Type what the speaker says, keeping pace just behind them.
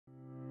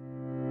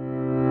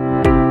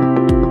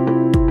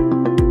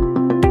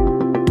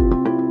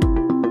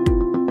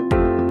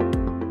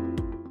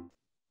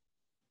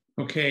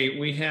Okay,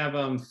 we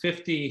have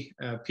 50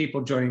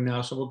 people joining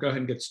now, so we'll go ahead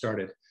and get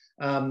started.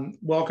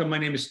 Welcome, my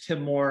name is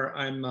Tim Moore.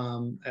 I'm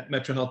at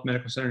Metro Health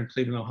Medical Center in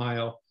Cleveland,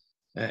 Ohio,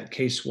 at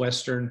Case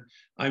Western.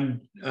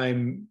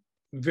 I'm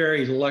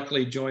very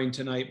luckily joined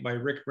tonight by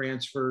Rick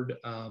Bransford,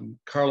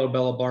 Carlo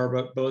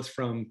Bellabarba, both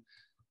from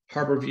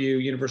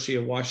Harborview, University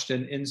of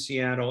Washington in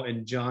Seattle,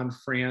 and John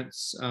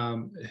France,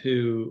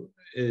 who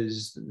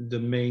is the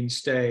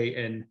mainstay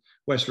in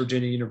West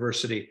Virginia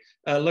University.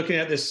 Looking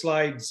at the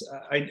slides,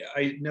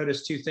 I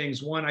noticed two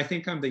things. One, I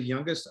think I'm the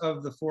youngest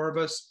of the four of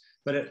us,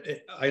 but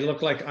I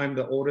look like I'm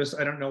the oldest.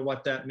 I don't know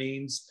what that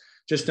means.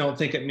 Just don't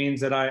think it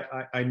means that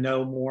I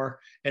know more.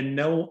 And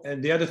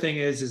the other thing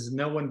is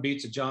no one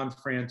beats a John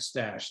France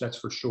stash, that's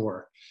for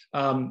sure.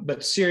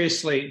 But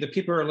seriously, the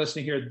people who are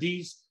listening here,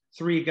 these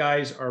three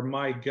guys are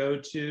my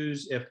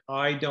go-tos if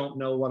I don't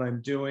know what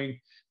I'm doing,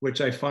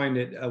 which I find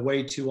it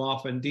way too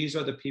often. These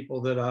are the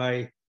people that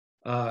I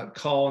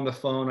call on the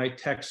phone, I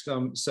text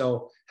them.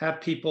 So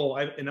have people,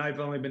 and I've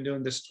only been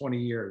doing this 20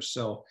 years.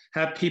 So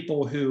have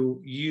people who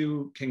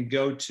you can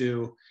go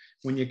to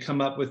when you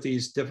come up with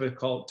these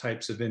difficult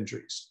types of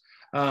injuries.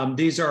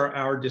 These are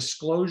our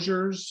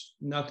disclosures,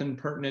 nothing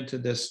pertinent to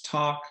this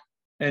talk,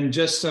 and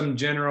just some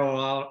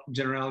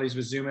generalities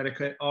with Zoom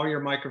etiquette. All your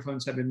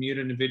microphones have been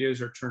muted and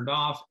videos are turned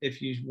off.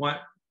 If you want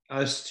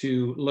us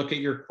to look at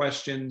your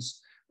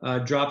questions,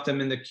 drop them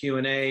in the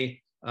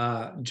Q&A.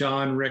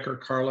 John, Rick, or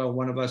Carlo,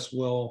 one of us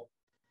will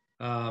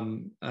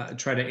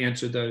try to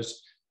answer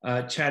those.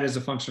 Chat is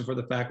a function for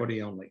the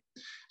faculty only.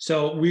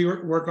 So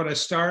we're going to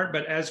start,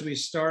 but as we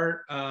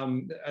start,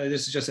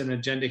 this is just an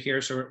agenda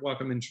here, so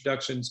welcome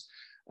introductions.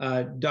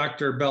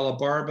 Dr.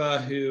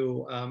 Bellabarba,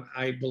 who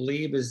I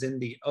believe is in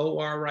the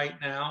OR right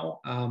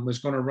now, was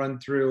going to run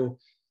through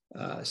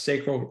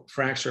sacral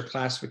fracture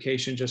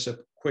classification, just a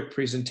quick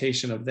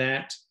presentation of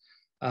that.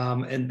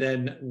 And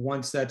then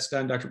once that's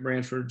done, Dr.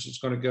 Bransford is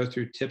going to go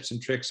through tips and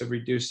tricks of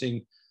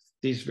reducing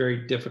these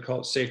very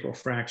difficult sacral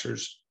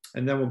fractures.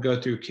 And then we'll go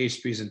through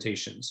case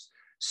presentations.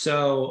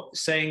 So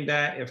saying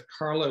that, if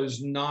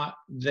Carlo's not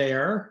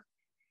there,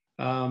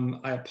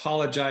 I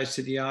apologize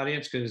to the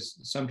audience because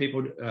some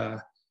people,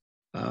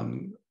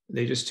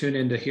 they just tune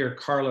in to hear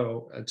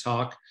Carlo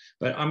talk,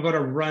 but I'm going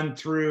to run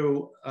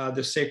through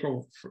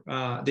the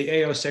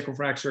AO sacral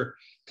fracture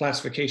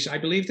classification. I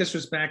believe this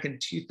was back in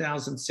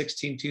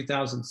 2016,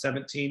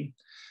 2017.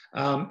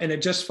 And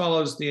it just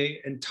follows the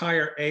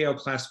entire AO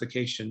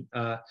classification.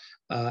 A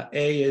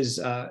is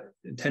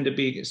tend to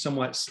be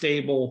somewhat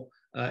stable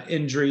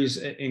injuries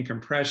in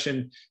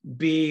compression.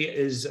 B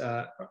is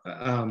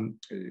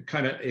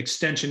kind of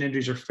extension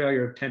injuries or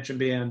failure of tension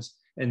bands.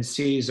 And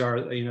C's are,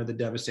 the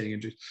devastating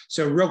injuries.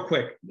 So real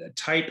quick,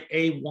 type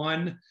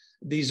A1,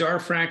 these are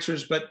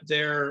fractures, but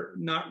they're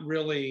not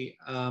really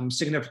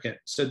significant.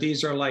 So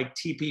these are like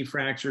TP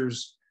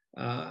fractures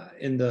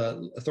in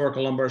the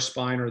thoracolumbar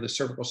spine or the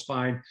cervical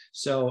spine.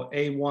 So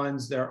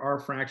A1s, there are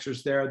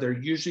fractures there. They're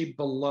usually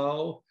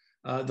below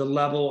the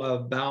level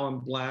of bowel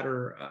and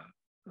bladder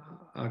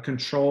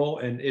control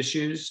and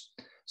issues.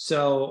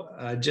 So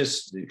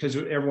just because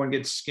everyone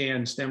gets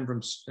scanned stem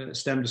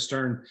to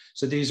stern.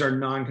 So these are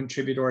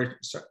non-contributory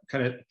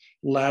kind of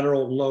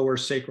lateral lower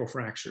sacral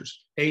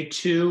fractures.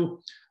 A2,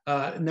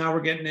 now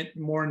we're getting it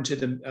more into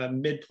the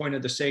midpoint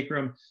of the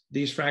sacrum.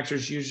 These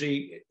fractures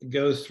usually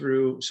go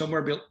through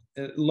somewhere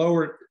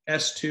lower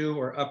S2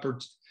 or upper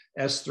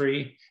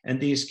S3,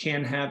 and these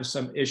can have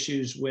some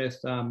issues with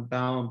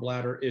bowel and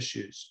bladder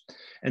issues.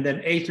 And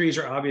then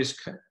A3s are obvious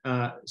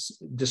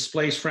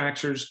displaced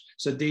fractures.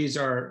 So these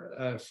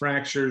are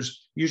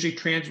fractures, usually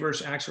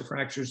transverse axial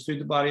fractures through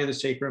the body of the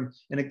sacrum.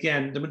 And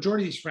again, the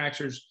majority of these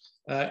fractures,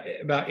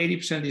 about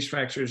 80% of these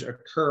fractures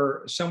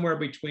occur somewhere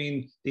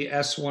between the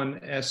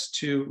S1,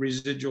 S2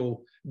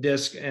 residual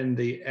disc and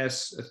the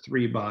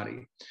S3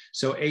 body.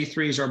 So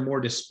A3s are more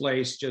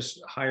displaced,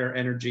 just higher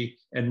energy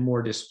and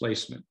more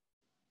displacement.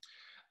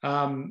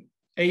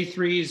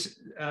 A3s,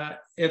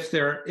 if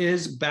there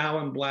is bowel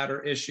and bladder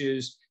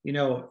issues,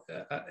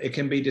 it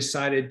can be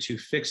decided to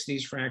fix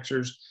these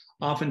fractures.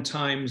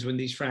 Oftentimes when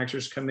these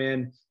fractures come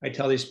in, I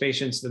tell these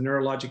patients the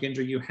neurologic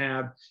injury you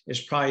have is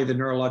probably the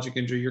neurologic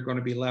injury you're going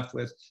to be left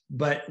with,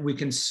 but we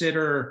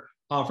consider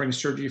offering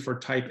surgery for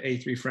type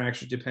A3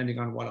 fractures depending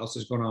on what else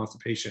is going on with the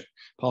patient,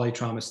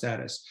 polytrauma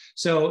status.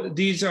 So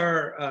these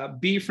are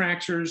B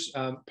fractures,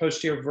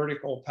 posterior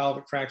vertical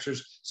pelvic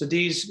fractures. So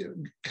these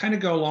kind of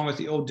go along with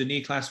the old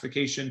Denis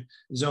classification,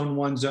 zone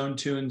 1, zone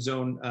 2, and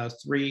zone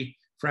 3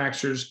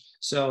 fractures.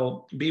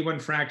 So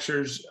B1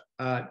 fractures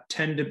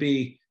tend to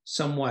be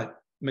somewhat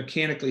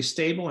mechanically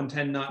stable and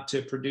tend not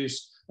to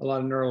produce a lot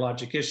of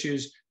neurologic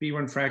issues.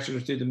 B1 fractures are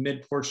through the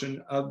mid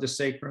portion of the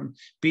sacrum.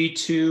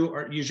 B2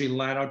 are usually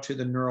lateral to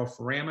the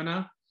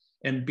neuroforamina,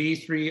 and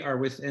B3 are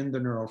within the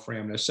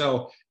neuroforamina.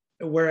 So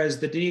whereas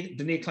the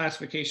Denis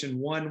classification,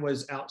 1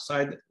 was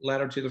outside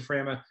lateral to the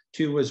foramina,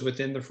 2 was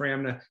within the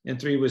foramina, and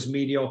 3 was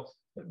medial,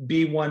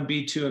 B1,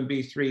 B2, and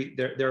B3,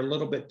 they're a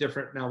little bit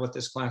different now with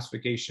this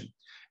classification.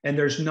 And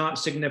there's not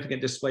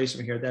significant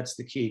displacement here. That's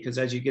the key, because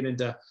as you get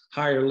into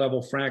higher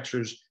level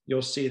fractures,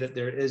 you'll see that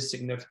there is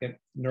significant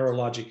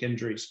neurologic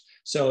injuries.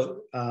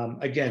 So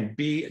again,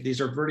 these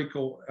are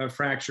vertical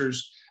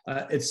fractures.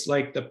 It's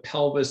like the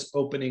pelvis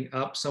opening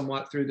up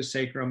somewhat through the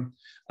sacrum.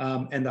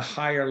 And the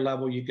higher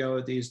level you go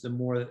with these, the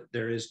more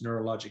there is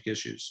neurologic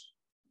issues.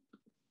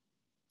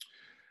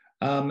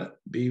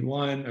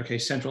 B1, okay,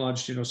 central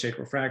longitudinal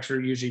sacral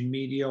fracture, usually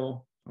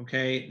medial.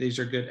 Okay, these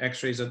are good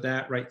x-rays of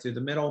that right through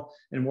the middle.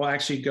 And we'll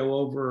actually go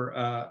over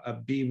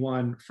a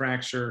B1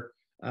 fracture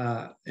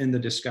in the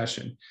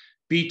discussion.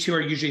 B2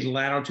 are usually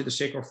lateral to the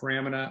sacral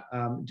foramina,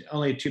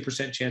 only a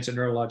 2% chance of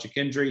neurologic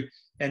injury.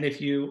 And if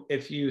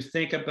you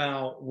think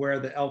about where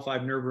the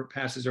L5 nerve root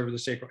passes over the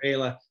sacral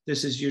ala,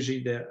 this is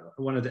usually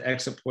one of the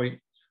exit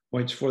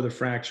points for the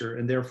fracture.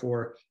 And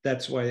therefore,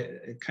 that's why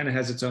it kind of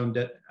has its own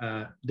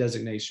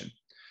designation.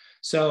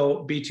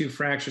 So B2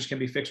 fractures can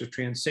be fixed with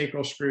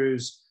transsacral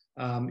screws.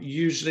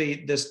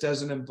 Usually this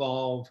doesn't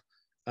involve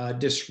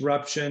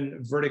disruption,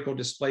 vertical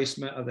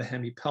displacement of the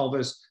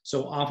hemipelvis.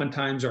 So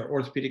oftentimes our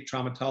orthopedic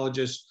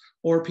traumatologists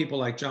or people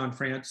like John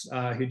France,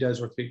 who does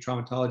orthopedic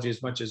traumatology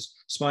as much as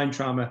spine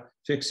trauma,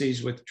 fix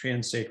these with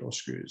transsacral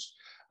screws.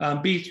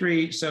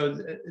 B3, so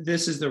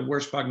this is the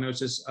worst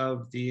prognosis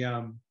of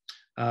the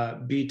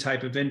B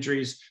type of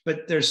injuries,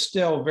 but there's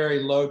still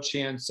very low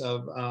chance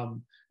of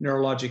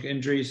neurologic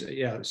injuries.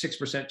 Yeah,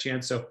 6%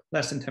 chance, so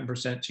less than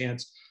 10%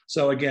 chance.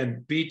 So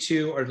again,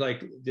 B2 are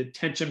like the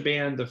tension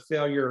band, the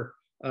failure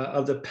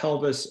of the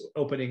pelvis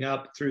opening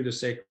up through the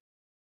sacrum.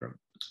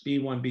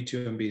 B1,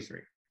 B2, and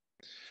B3.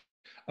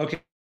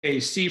 Okay,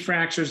 C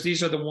fractures,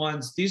 these are the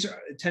ones,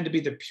 tend to be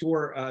the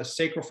pure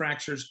sacral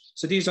fractures.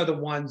 So these are the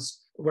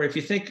ones where if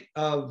you think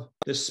of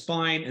the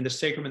spine and the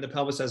sacrum and the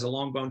pelvis as a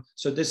long bone,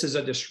 so this is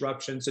a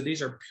disruption. So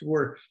these are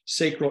pure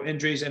sacral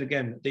injuries. And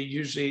again, they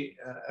usually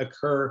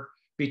occur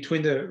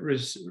between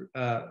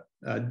the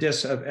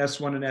discs of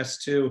S1 and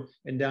S2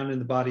 and down in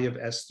the body of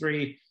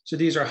S3. So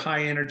these are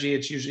high energy.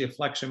 It's usually a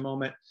flexion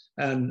moment.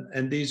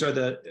 And these are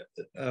the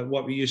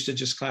what we used to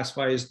just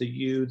classify as the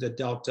U, the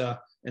delta,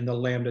 and the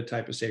lambda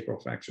type of sacral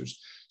fractures.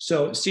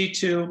 So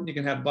C2, you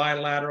can have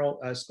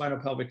bilateral spinal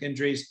pelvic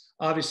injuries.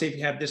 Obviously, if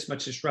you have this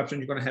much disruption,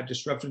 you're going to have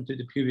disruption through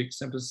the pubic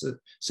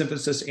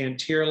symphysis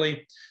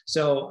anteriorly.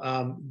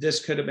 So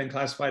this could have been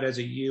classified as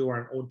a U or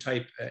an old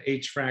type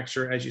H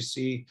fracture, as you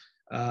see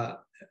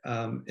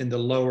in the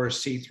lower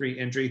C3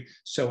 injury.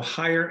 So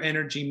higher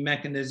energy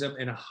mechanism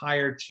and a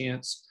higher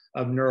chance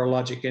of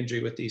neurologic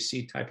injury with these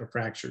C type of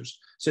fractures.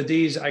 So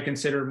these I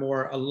consider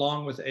more,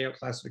 along with AO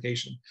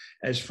classification,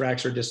 as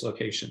fracture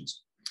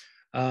dislocations.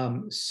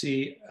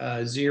 C0,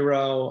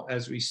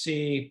 as we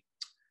see,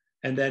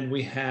 and then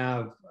we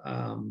have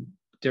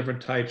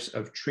different types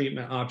of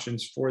treatment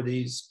options for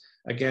these.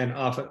 Again,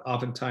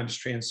 oftentimes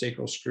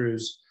transsacral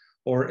screws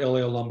or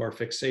iliolumbar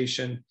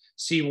fixation.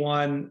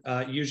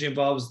 C1 usually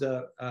involves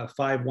the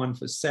 5-1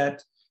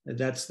 facet.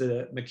 That's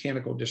the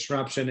mechanical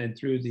disruption and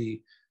through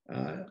the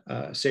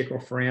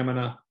sacral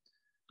foramina.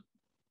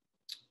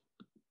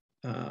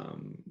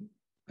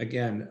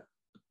 Again,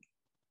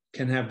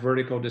 can have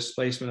vertical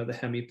displacement of the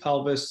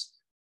hemipelvis,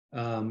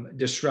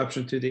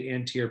 disruption through the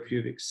anterior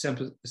pubic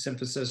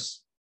symphysis.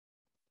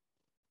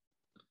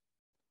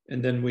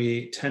 And then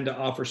we tend to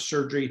offer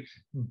surgery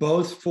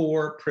both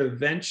for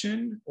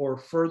prevention or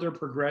further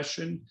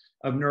progression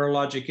of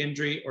neurologic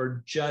injury,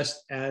 or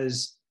just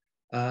as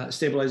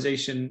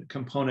stabilization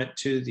component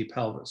to the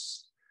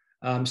pelvis.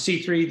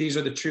 C3, these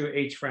are the true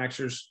H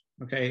fractures,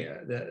 okay,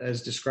 that,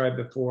 as described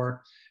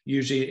before,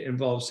 usually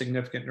involve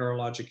significant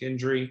neurologic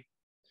injury.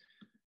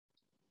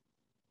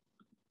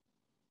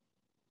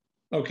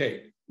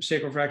 Okay,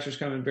 sacral fractures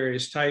come in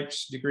various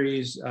types,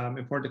 degrees,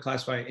 important to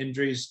classify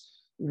injuries.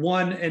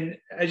 One, and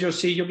as you'll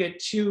see, you'll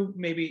get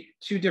maybe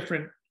two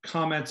different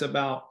comments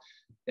about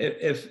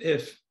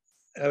if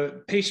a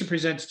patient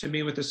presents to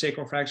me with a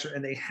sacral fracture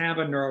and they have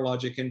a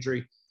neurologic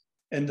injury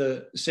and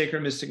the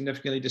sacrum is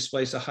significantly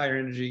displaced, a higher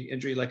energy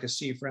injury like a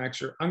C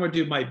fracture, I'm going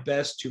to do my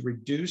best to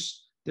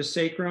reduce the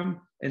sacrum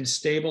and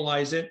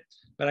stabilize it.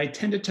 But I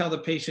tend to tell the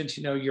patient,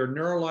 you know, your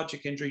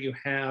neurologic injury you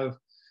have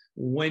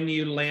when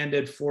you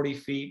landed 40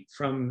 feet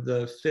from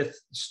the 5th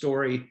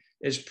story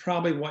is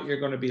probably what you're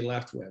going to be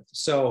left with.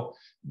 So,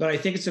 but I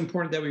think it's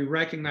important that we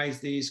recognize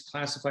these,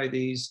 classify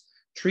these,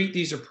 treat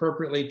these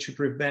appropriately to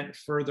prevent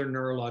further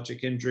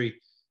neurologic injury.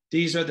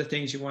 These are the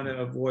things you want to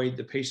avoid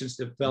the patients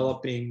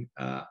developing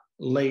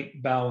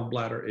late bowel and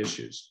bladder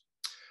issues.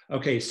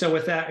 Okay, so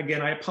with that,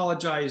 again, I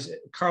apologize.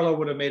 Carlo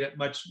would have made it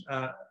much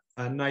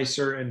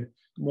nicer and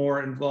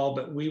more involved,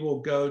 but we will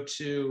go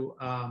to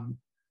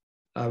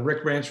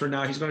Rick Bransford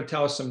now. He's going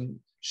to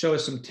show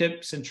us some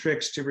tips and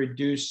tricks to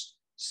reduce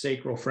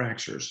sacral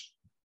fractures.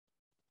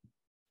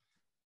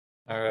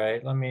 All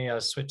right, let me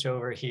switch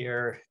over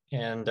here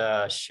and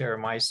share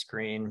my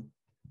screen.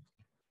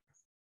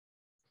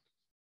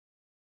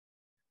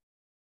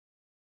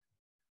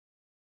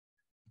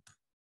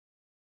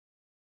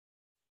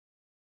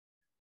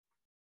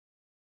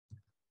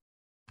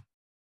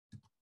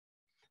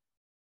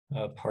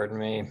 Pardon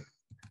me.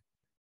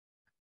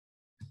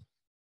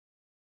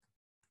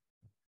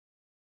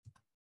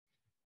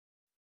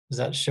 Is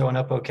that showing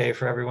up okay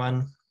for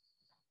everyone?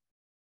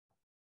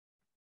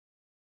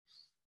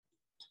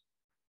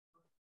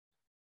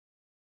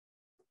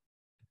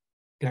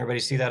 Can everybody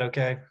see that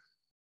okay?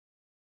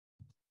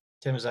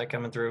 Tim, is that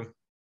coming through?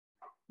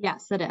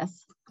 Yes, it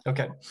is.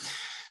 Okay.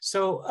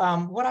 So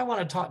what I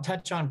want to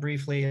touch on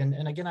briefly,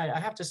 and again, I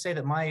have to say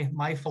that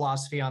my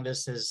philosophy on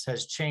this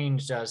has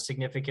changed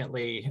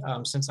significantly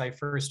since I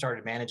first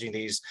started managing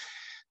these.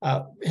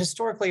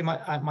 Historically,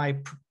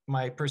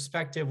 my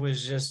perspective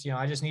was just,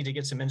 I just need to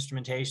get some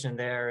instrumentation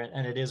there,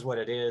 and it is what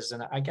it is.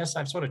 And I guess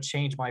I've sort of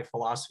changed my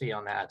philosophy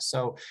on that.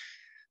 So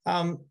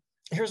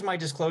here's my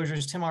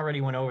disclosures. Tim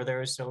already went over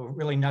there, so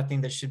really nothing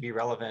that should be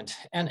relevant.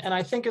 And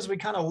I think as we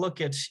kind of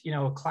look at,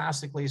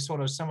 classically sort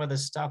of some of the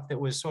stuff that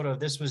was sort of,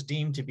 this was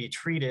deemed to be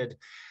treated,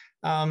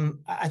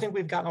 I think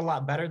we've gotten a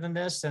lot better than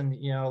this. And,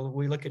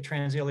 we look at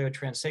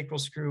transilio-transsacral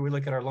screw, we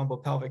look at our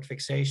lumbopelvic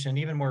fixation,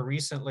 even more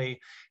recently,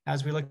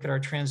 as we look at our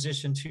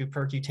transition to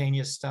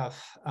percutaneous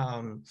stuff,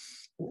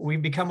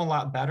 we've become a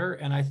lot better.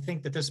 And I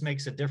think that this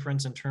makes a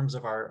difference in terms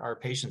of our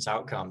patients'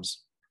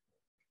 outcomes.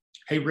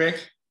 Hey,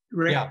 Rick,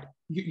 yeah.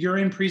 You're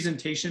in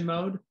presentation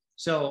mode,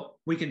 so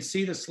we can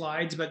see the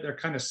slides, but they're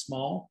kind of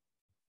small.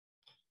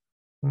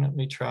 Let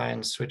me try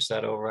and switch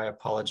that over. I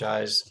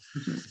apologize.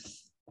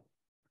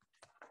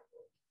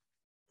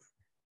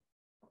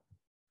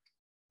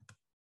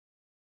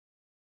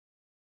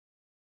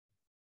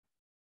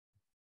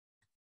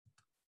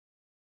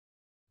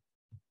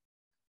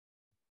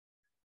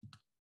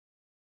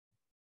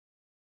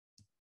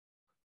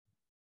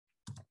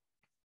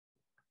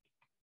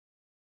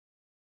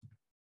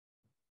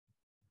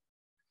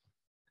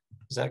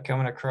 Is that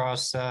coming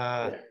across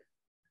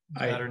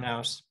better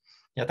now?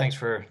 Yeah, thanks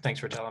for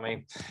telling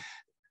me.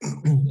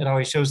 It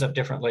always shows up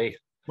differently.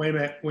 Wait a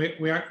minute,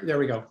 we are, there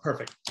we go,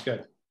 perfect,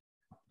 good.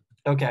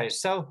 Okay,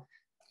 so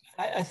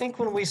I think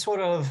when we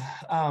sort of,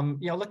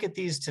 look at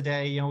these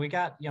today, we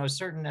got,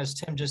 certain, as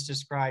Tim just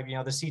described,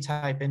 the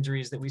C-type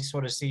injuries that we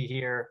sort of see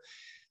here.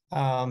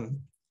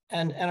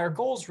 And our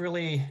goals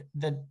really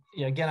that,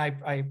 again,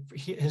 I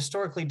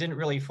historically didn't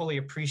really fully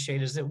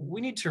appreciate is that we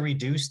need to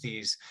reduce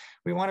these.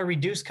 We want to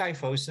reduce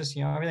kyphosis.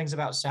 Everything's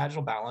about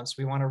sagittal balance.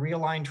 We want to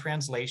realign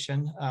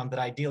translation that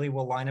ideally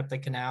will line up the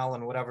canal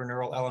and whatever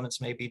neural elements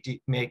may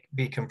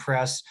be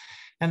compressed.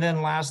 And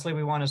then lastly,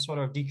 we want to sort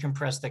of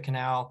decompress the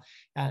canal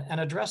and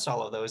address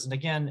all of those. And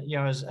again,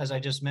 as I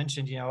just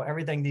mentioned,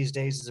 everything these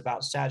days is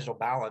about sagittal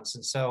balance.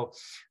 And so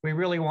we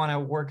really want to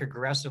work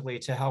aggressively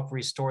to help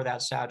restore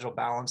that sagittal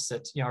balance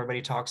that,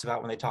 everybody talks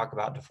about when they talk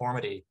about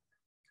deformity.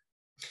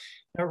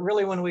 Now,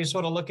 really, when we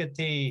sort of look at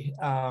the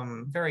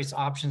various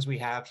options we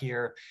have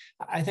here,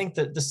 I think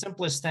that the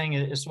simplest thing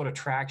is sort of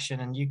traction,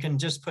 and you can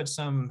just put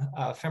some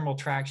femoral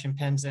traction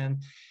pins in.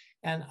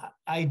 And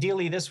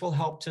ideally, this will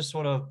help to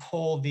sort of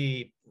pull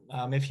the,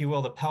 if you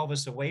will, the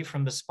pelvis away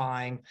from the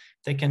spine.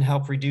 That can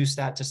help reduce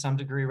that to some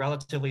degree,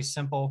 relatively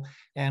simple.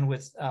 And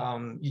with,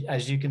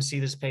 as you can see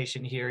this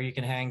patient here, you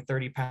can hang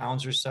 30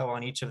 pounds or so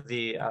on each of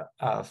the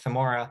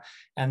femora,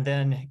 and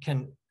then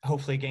can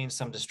hopefully gain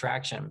some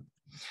distraction.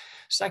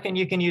 Second,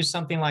 you can use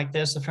something like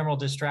this, a femoral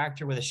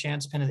distractor with a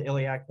Shantz pin of the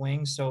iliac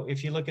wing. So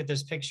if you look at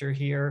this picture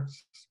here,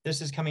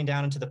 this is coming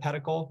down into the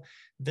pedicle.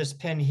 This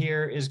pin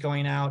here is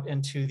going out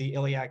into the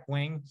iliac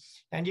wing,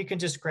 and you can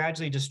just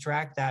gradually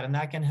distract that, and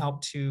that can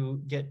help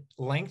to get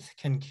length,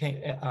 can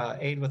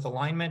aid with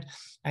alignment,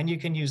 and you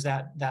can use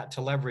that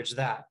to leverage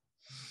that.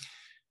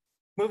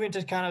 Moving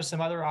to kind of some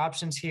other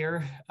options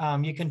here,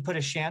 you can put a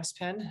Shantz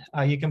pin.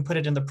 You can put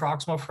it in the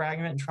proximal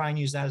fragment and try and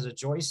use that as a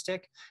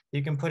joystick.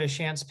 You can put a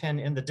Shantz pin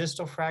in the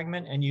distal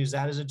fragment and use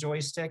that as a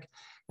joystick.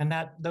 And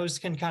those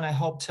can kind of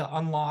help to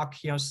unlock,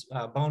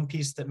 a bone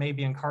piece that may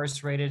be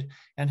incarcerated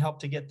and help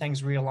to get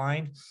things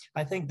realigned.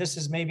 I think this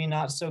is maybe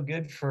not so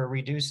good for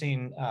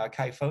reducing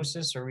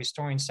kyphosis or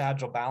restoring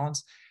sagittal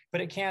balance, but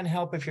it can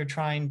help if you're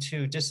trying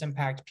to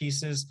disimpact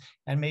pieces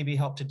and maybe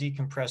help to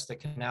decompress the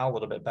canal a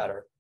little bit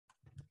better.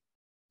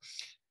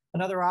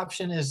 Another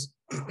option is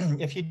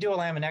if you do a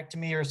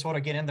laminectomy or sort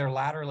of get in there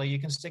laterally, you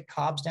can stick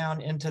cobs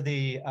down into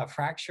the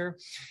fracture.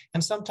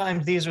 And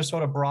sometimes these are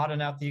sort of broad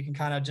enough that you can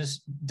kind of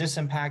just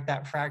disimpact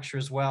that fracture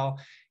as well.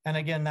 And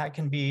again, that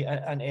can be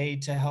an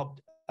aid to help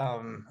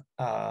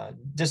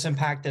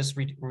disimpact this,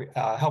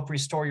 help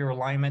restore your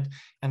alignment.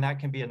 And that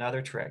can be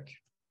another trick.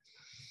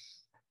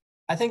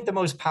 I think the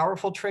most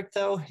powerful trick,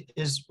 though,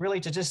 is really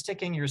to just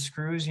stick in your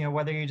screws,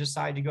 whether you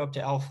decide to go up to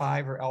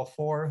L5 or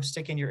L4,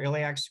 stick in your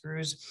iliac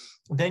screws,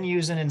 then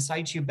use an in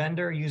situ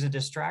bender, use a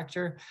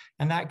distractor,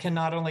 and that can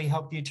not only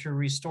help you to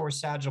restore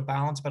sagittal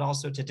balance, but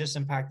also to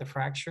disimpact the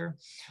fracture.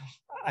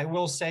 I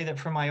will say that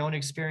from my own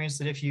experience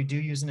that if you do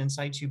use an in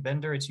situ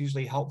bender, it's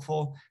usually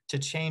helpful to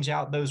change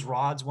out those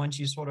rods once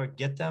you sort of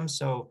get them.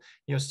 So,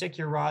 stick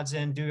your rods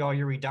in, do all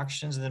your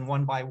reductions, and then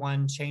one by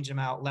one, change them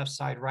out left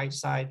side, right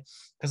side.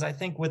 Because I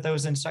think with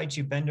those in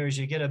situ benders,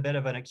 you get a bit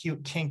of an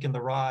acute kink in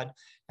the rod,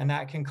 and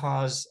that can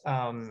cause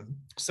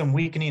some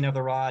weakening of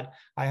the rod.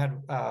 I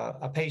had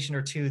a patient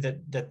or two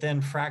that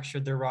then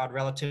fractured their rod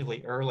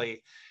relatively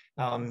early.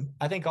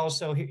 I think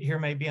also here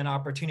may be an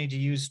opportunity to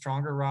use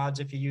stronger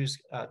rods. If you use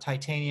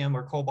titanium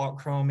or cobalt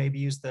chrome, maybe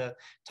use the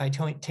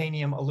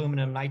titanium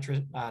aluminum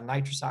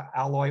nitrous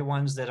alloy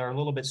ones that are a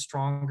little bit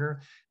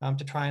stronger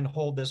to try and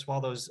hold this while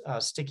those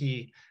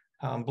sticky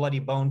bloody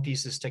bone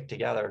pieces stick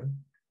together.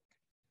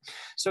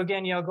 So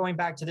again, going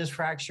back to this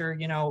fracture,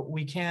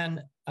 we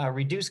can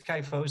reduce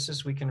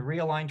kyphosis, we can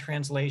realign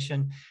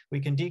translation, we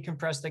can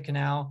decompress the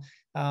canal.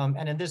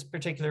 And in this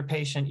particular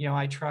patient,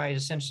 I tried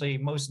essentially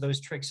most of those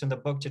tricks in the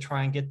book to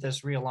try and get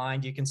this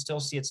realigned. You can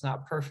still see it's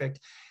not perfect,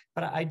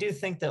 but I do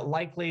think that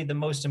likely the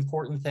most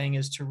important thing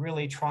is to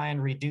really try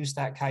and reduce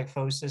that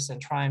kyphosis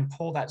and try and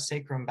pull that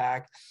sacrum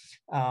back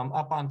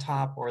up on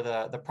top, or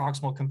the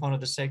proximal component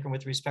of the sacrum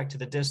with respect to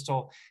the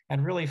distal,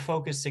 and really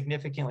focus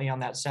significantly on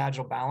that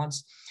sagittal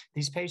balance.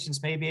 These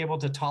patients may be able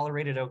to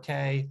tolerate it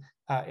okay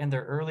in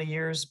their early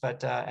years,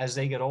 but as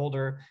they get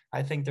older,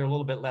 I think they're a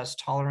little bit less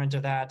tolerant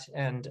of that,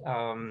 and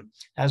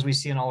as we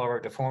see in all of our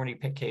deformity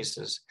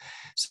cases.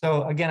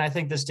 So again, I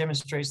think this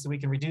demonstrates that we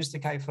can reduce the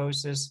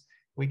kyphosis,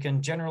 we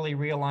can generally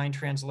realign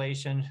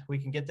translation, we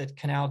can get the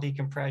canal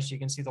decompressed, you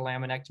can see the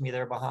laminectomy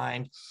there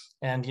behind,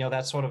 and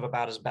that's sort of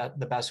about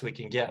the best we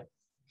can get.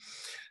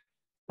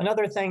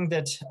 Another thing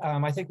that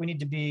I think we need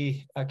to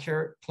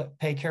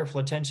pay careful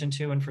attention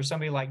to, and for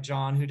somebody like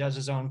John who does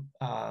his own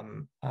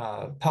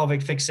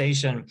pelvic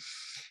fixation,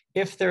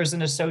 if there's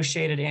an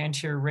associated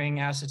anterior ring,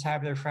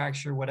 acetabular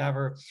fracture,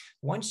 whatever,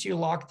 once you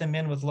lock them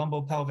in with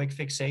lumbopelvic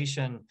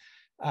fixation,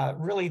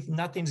 really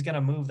nothing's going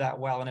to move that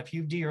well. And if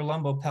you do your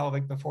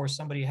lumbopelvic before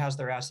somebody has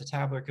their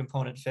acetabular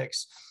component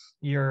fixed,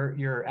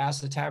 your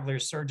acetabular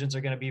surgeons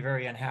are going to be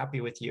very unhappy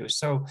with you.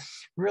 So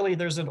really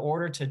there's an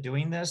order to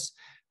doing this.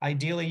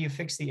 Ideally, you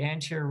fix the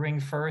anterior ring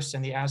first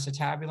and the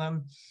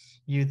acetabulum.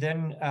 You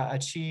then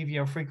achieve,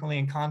 frequently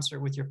in concert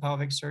with your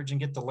pelvic surgeon,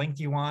 get the length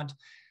you want,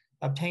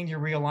 obtain your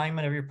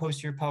realignment of your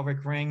posterior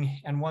pelvic ring.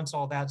 And once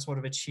all that's sort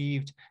of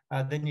achieved,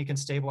 then you can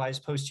stabilize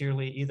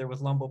posteriorly either with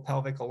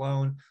lumbopelvic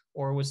alone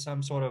or with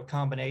some sort of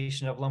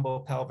combination of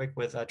lumbopelvic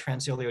with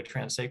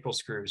transilio-transsacral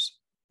screws.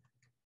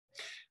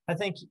 I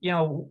think,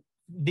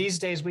 these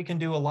days we can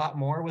do a lot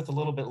more with a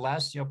little bit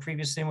less.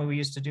 Previously when we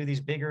used to do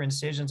these bigger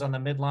incisions on the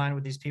midline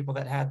with these people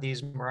that had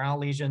these morale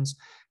lesions,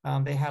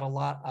 they had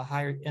a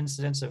higher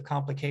incidence of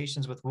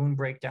complications with wound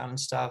breakdown and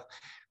stuff.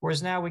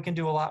 Whereas now we can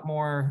do a lot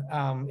more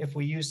if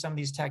we use some of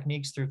these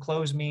techniques through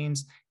closed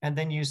means and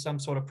then use some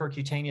sort of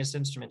percutaneous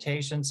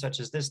instrumentation, such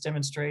as this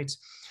demonstrates,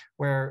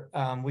 where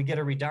we get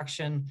a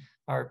reduction.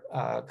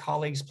 Our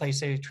colleagues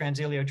place a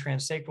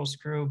transilio-transsacral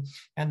screw,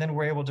 and then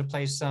we're able to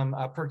place some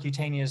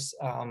percutaneous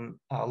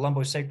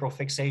lumbosacral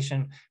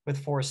fixation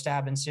with 4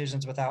 stab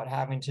incisions without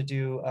having to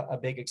do a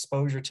big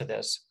exposure to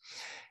this.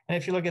 And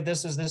if you look at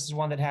this is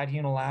one that had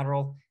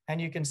unilateral, and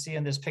you can see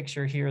in this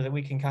picture here that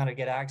we can kind of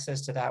get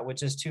access to that with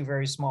just 2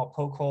 very small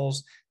poke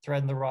holes,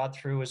 threading the rod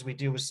through as we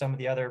do with some of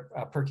the other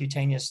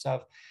percutaneous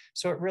stuff.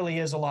 So it really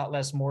is a lot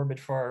less morbid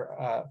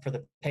for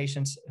the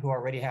patients who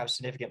already have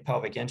significant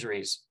pelvic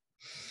injuries.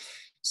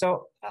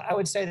 So I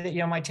would say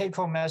that, my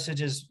take-home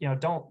message is,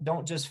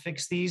 don't just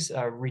fix these,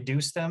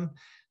 reduce them.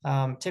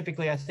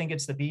 Typically, I think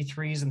it's the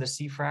B3s and the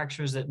C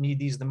fractures that need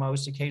these the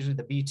most, occasionally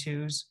the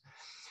B2s.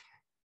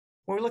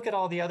 When we look at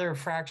all the other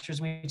fractures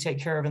we take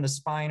care of in the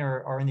spine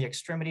or in the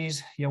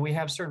extremities, we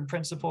have certain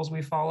principles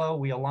we follow.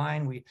 We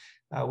align, we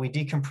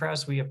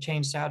decompress, we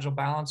obtain sagittal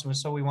balance, and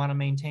so we want to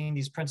maintain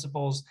these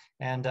principles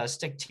and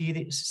stick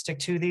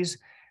to these.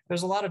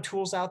 There's a lot of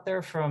tools out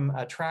there, from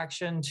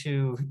traction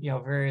to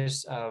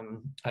various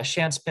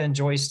shank spin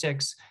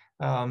joysticks.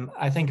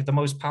 I think the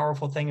most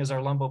powerful thing is our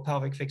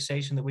lumbopelvic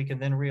fixation that we can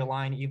then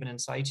realign even in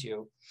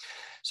situ.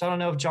 So I don't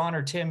know if John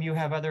or Tim, you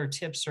have other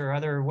tips or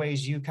other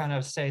ways you kind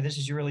of say this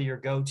is really your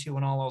go-to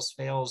when all else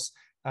fails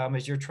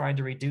as you're trying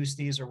to reduce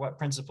these, or what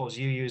principles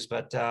you use.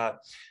 But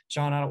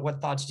John, what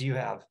thoughts do you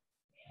have?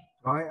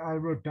 I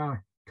wrote down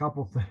a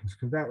couple things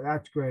because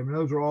that's great. I mean,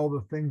 those are all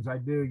the things I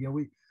do.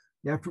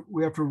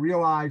 We have to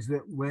realize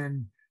that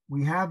when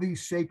we have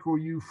these sacral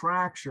U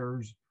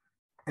fractures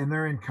and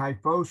they're in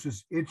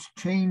kyphosis, it's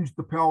changed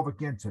the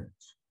pelvic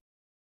incidence.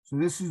 So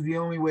this is the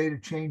only way to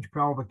change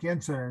pelvic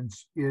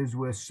incidence is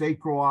with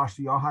sacral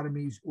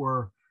osteotomies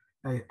or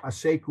a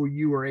sacral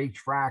U or H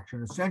fracture.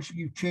 And essentially,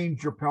 you've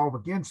changed your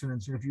pelvic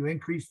incidence. And if you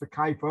increase the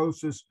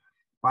kyphosis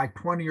by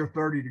 20 or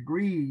 30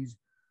 degrees,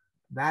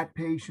 that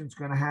patient's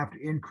going to have to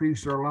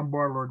increase their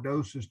lumbar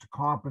lordosis to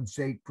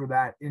compensate for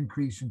that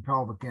increase in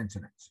pelvic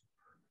incidence.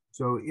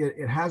 So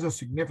it has a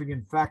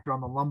significant effect on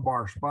the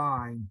lumbar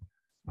spine.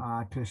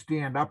 To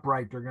stand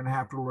upright, they're going to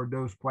have to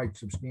lordose quite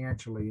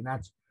substantially. And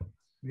that's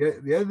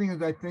the other thing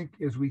is, I think,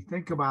 as we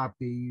think about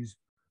these,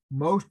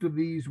 most of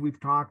these we've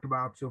talked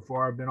about so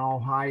far have been all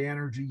high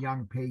energy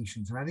young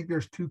patients. And I think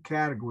there's two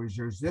categories.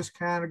 There's this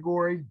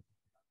category,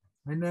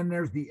 and then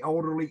there's the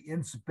elderly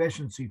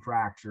insufficiency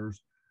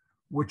fractures,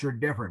 which are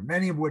different,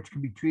 many of which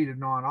can be treated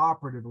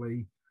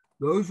non-operatively.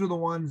 Those are the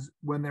ones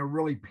when they're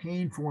really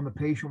painful and the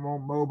patient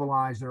won't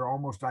mobilize, they're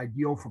almost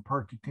ideal for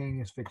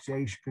percutaneous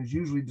fixation because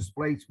usually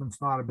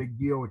displacement's not a big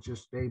deal, it's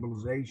just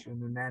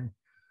stabilization. And then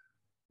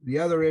the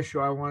other issue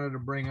I wanted to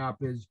bring up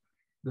is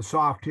the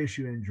soft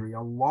tissue injury.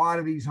 A lot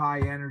of these high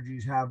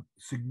energies have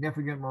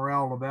significant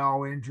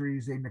Morel-Lavelle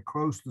injuries. They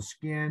necrose the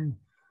skin.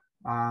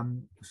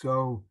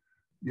 So,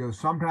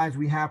 sometimes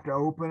we have to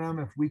open them.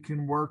 If we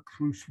can work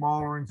through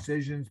smaller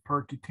incisions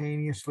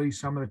percutaneously,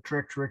 some of the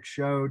tricks Rick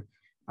showed,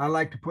 I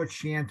like to put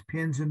Chance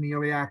pins in the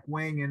iliac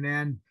wing, and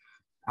then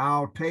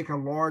I'll take a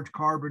large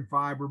carbon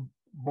fiber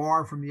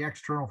bar from the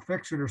external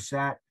fixator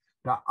set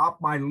to up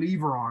my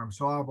lever arm.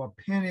 So I'll have a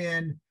pin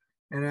in,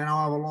 and then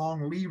I'll have a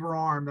long lever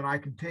arm that I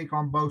can take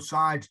on both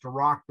sides to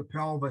rock the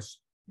pelvis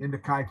into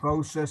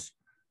kyphosis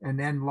and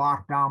then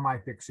lock down my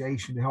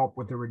fixation to help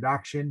with the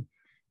reduction,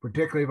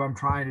 particularly if I'm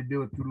trying to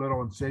do it through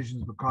little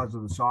incisions because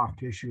of the soft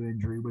tissue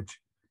injury, which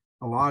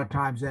a lot of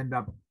times ends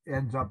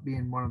up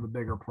being one of the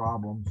bigger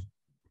problems.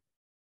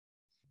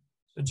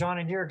 So John,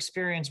 in your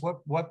experience,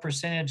 what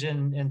percentage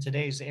in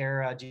today's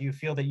era do you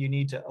feel that you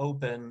need to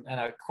open? And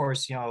of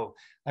course,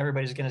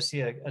 everybody's going to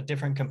see a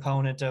different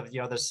component of,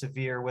 the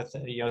severe with,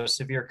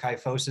 severe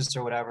kyphosis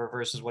or whatever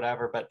versus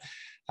whatever. But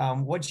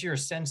what's your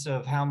sense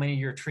of how many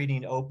you're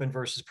treating open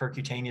versus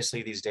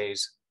percutaneously these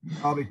days?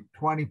 Probably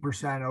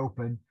 20%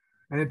 open.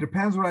 And it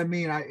depends what I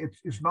mean.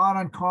 It's not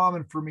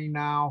uncommon for me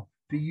now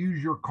to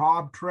use your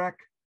Cobb trick.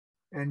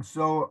 And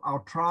so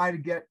I'll try to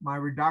get my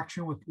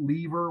reduction with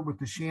lever, with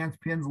the Chance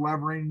pins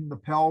levering the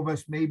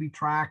pelvis, maybe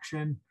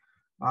traction,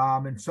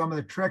 and some of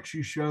the tricks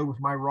you showed with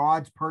my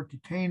rods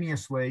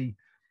percutaneously.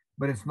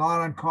 But it's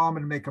not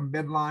uncommon to make a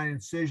midline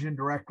incision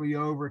directly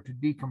over to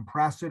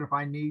decompress it if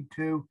I need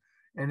to,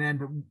 and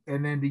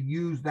then to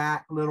use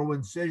that little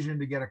incision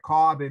to get a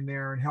Cobb in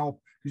there and help,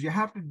 because you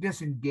have to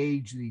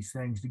disengage these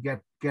things to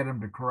get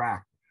them to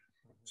correct.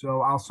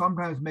 So I'll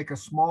sometimes make a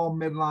small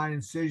midline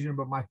incision,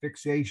 but my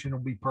fixation will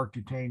be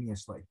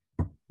percutaneously.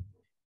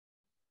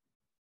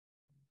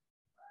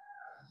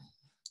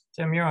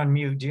 Tim, you're on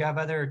mute. Do you have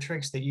other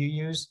tricks that you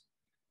use?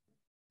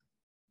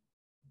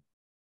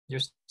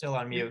 You're still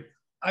on mute.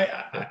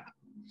 I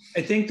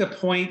think the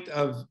point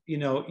of,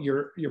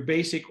 your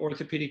basic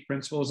orthopedic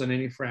principles in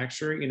any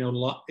fracture,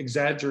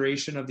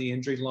 exaggeration of the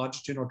injury,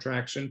 longitudinal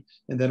traction,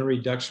 and then a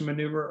reduction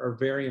maneuver are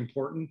very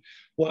important.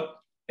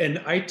 And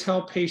I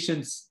tell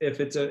patients if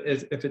it's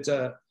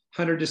a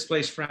hunter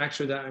displaced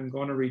fracture that I'm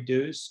going to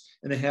reduce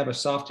and they have a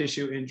soft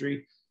tissue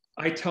injury,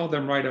 I tell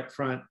them right up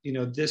front,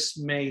 this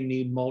may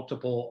need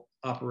multiple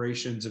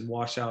operations and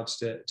washouts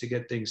to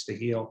get things to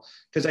heal.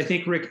 Because I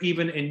think, Rick,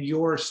 even in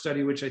your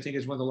study, which I think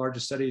is one of the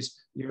largest studies,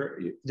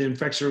 the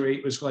infection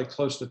rate was like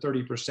close to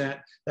 30%.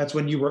 That's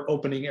when you were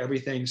opening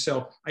everything.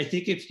 So I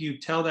think if you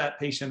tell that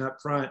patient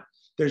up front,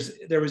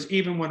 there was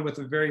even one with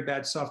a very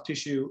bad soft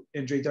tissue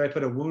injury that I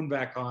put a wound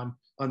vac on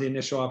the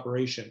initial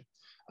operation.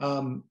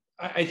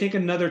 I think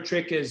another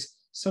trick is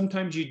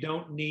sometimes you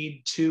don't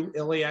need 2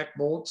 iliac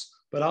bolts,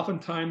 but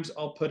oftentimes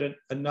I'll put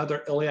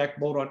another iliac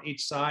bolt on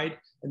each side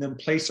and then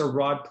place a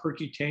rod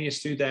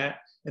percutaneous through that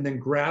and then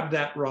grab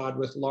that rod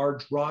with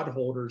large rod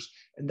holders.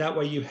 And that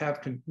way you have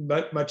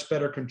much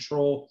better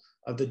control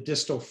of the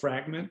distal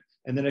fragment.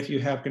 And then if you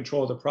have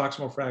control of the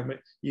proximal fragment,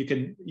 you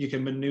can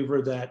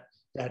maneuver that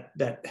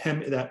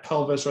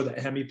pelvis or that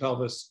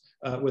hemipelvis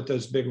with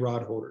those big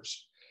rod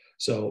holders.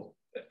 So,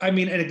 and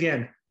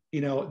again,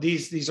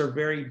 these are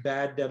very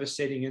bad,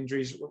 devastating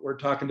injuries. We're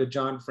talking to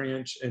John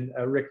Franch and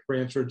Rick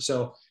Branchford.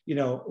 So,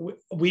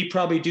 we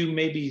probably do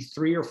maybe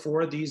 3 or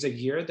 4 of these a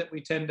year that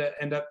we tend to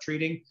end up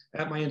treating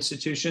at my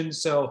institution.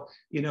 So,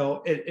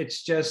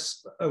 it's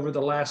just over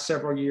the last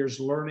several years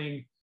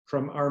learning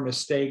from our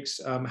mistakes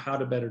how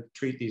to better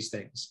treat these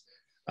things.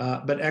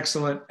 But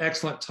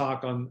excellent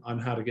talk on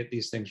how to get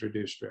these things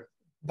reduced, Rick.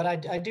 But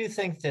I do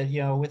think that,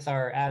 with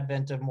our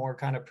advent of more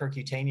kind of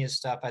percutaneous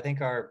stuff, I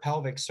think our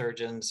pelvic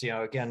surgeons,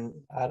 again,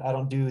 I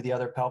don't do the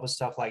other pelvis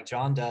stuff like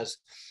John does.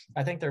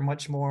 I think they're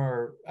much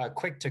more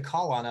quick to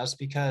call on us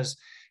because,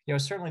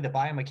 certainly the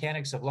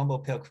biomechanics of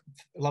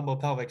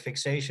lumbopelvic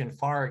fixation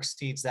far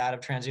exceeds that of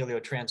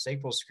transilio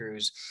transsacral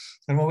screws.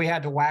 And when we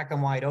had to whack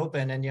them wide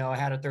open and,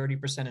 had a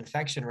 30%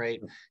 infection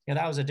rate,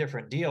 that was a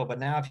different deal. But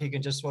now if you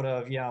can just sort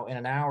of, in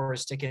an hour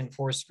stick in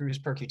 4 screws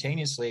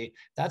percutaneously,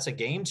 that's a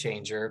game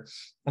changer.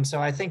 And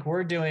so I think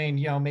we're doing,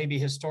 maybe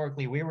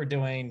historically we were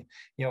doing,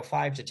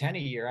 5 to 10 a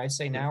year. I'd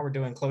say now we're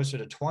doing closer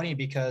to 20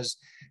 because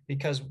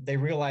they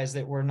realize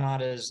that we're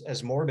not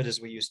as morbid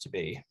as we used to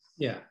be.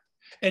 Yeah.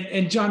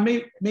 And John,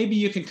 maybe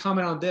you can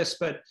comment on this,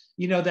 but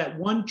that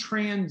one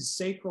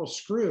transsacral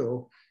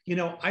screw,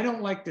 I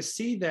don't like to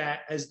see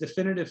that as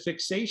definitive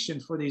fixation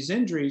for these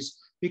injuries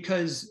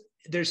because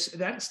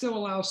that still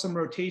allows some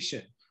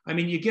rotation. I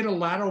mean, you get a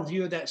lateral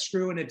view of that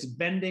screw and it's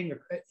bending,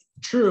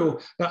 true,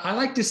 but I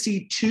like to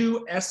see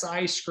two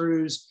SI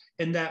screws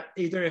in that,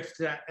 either if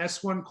that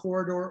S1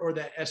 corridor or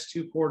that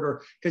S2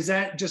 corridor, because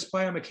that just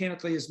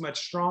biomechanically is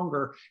much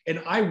stronger.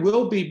 And I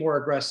will be more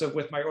aggressive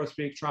with my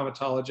orthopedic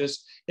traumatologist.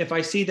 If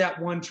I see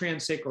that one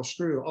transsacral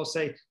screw, I'll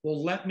say,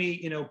 well, let me,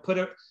 you know, put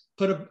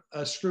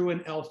a screw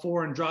in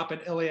L4 and drop an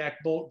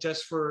iliac bolt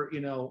just for,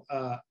 you know,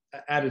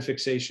 added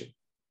fixation.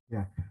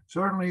 Yeah,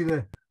 certainly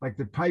the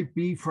type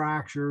B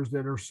fractures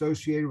that are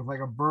associated with like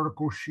a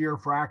vertical shear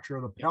fracture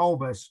of the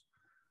pelvis.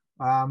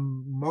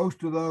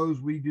 Most of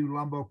those we do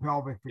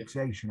lumbopelvic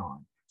fixation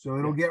on. So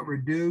it'll get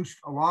reduced.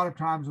 A lot of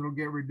times it'll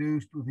get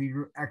reduced with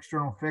either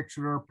external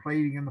fixator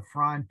plating in the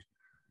front,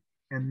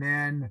 and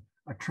then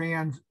a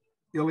trans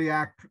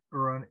iliac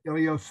or an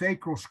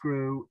iliosacral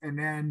screw, and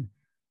then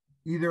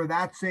either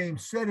that same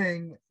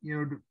sitting, you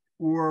know,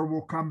 or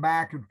we'll come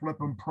back and flip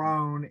them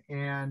prone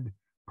and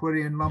put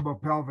in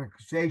lumbopelvic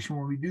fixation.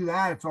 When we do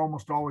that, it's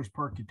almost always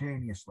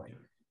percutaneously.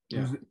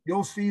 Yeah.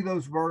 You'll see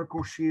those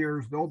vertical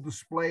shears, they'll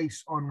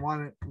displace on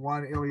one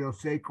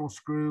iliosacral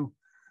screw.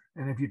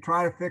 And if you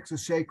try to fix a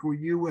sacral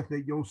U with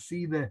it, you'll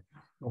see the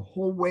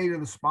whole weight of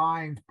the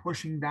spine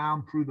pushing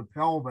down through the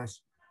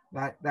pelvis.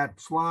 That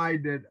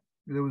slide that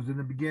was in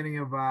the beginning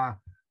of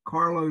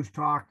Carlo's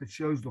talk that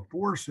shows the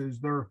forces,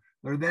 they're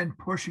then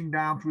pushing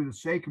down through the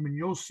sacrum, and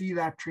you'll see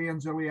that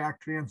transiliac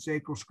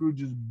transsacral screw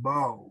just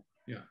bow.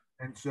 Yeah.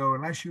 And so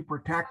unless you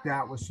protect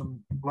that with some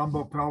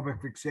lumbopelvic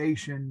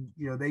fixation,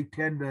 you know, they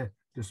tend to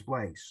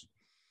displace.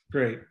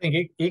 Great. I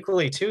think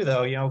equally too,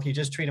 though, you know, if you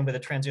just treat them with a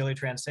transiliac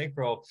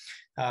transsacral,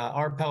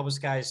 our pelvis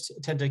guys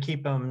tend to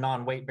keep them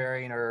non-weight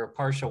bearing or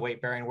partial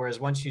weight bearing, whereas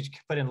once you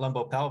put in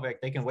lumbopelvic,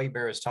 they can weight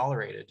bear as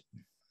tolerated.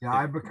 Yeah,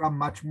 I've become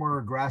much more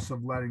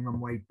aggressive letting them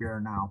weight bear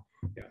now.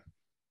 Yeah.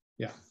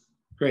 Yeah.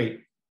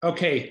 Great.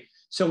 Okay.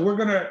 So we're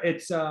going to,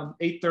 it's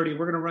 8:30.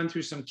 We're going to run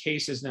through some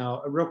cases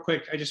now. Real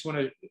quick, I just want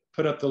to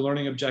put up the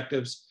learning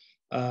objectives.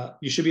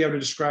 You should be able to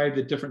describe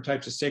the different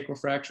types of sacral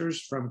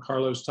fractures from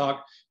Carlo's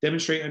talk,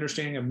 demonstrate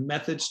understanding of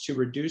methods to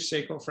reduce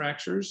sacral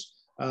fractures.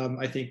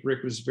 I think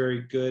Rick was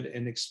very good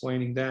in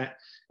explaining that.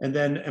 And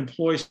then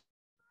employ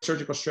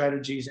surgical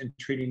strategies in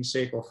treating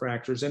sacral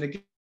fractures. And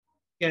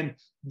again,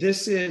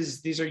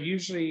 these are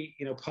usually,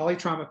 you know,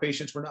 polytrauma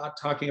patients. We're not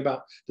talking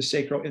about the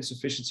sacral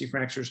insufficiency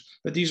fractures,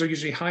 but these are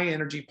usually high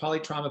energy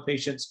polytrauma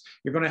patients.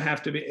 You're going to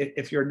have to be,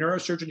 if you're a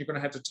neurosurgeon, you're going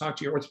to have to talk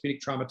to your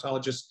orthopedic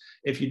traumatologist.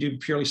 If you do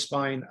purely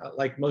spine,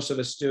 like most of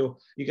us do,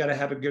 you got to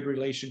have a good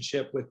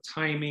relationship with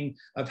timing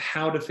of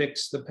how to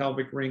fix the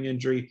pelvic ring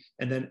injury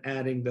and then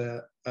adding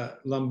the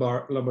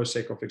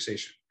lumbosacral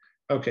fixation.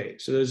 Okay,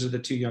 so those are the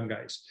two young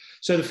guys.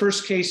 So the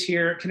first case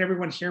here, can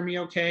everyone hear me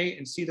okay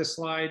and see the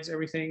slides,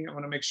 everything? I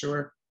want to make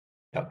sure.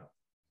 Yep.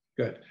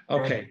 Good.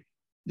 Okay.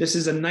 This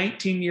is a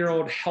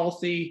 19-year-old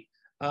healthy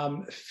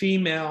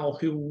female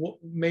who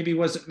maybe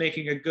wasn't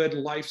making a good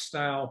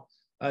lifestyle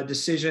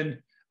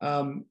decision.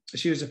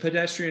 She was a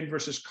pedestrian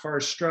versus car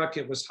struck.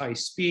 It was high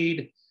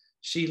speed.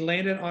 She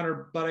landed on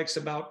her buttocks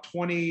about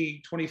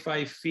 20,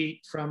 25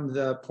 feet from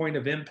the point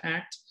of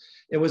impact.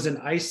 It was an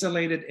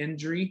isolated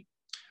injury.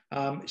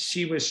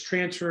 She was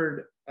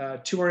transferred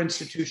to our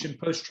institution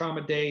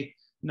post-trauma day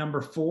number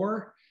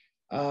 4.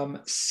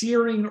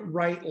 Searing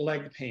right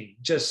leg pain.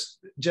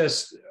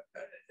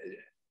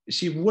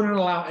 She wouldn't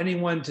allow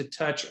anyone to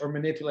touch or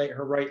manipulate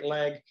her right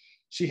leg.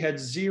 She had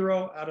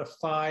 0 out of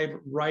 5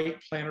 right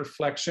plantar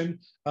flexion.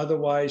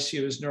 Otherwise, she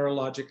was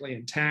neurologically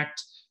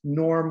intact,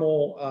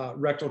 normal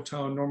rectal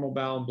tone, normal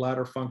bowel and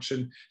bladder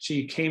function.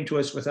 She came to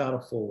us without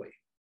a Foley.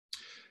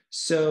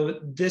 So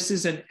this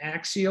is an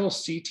axial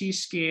CT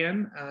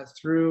scan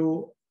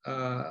through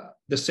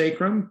the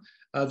sacrum.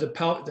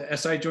 The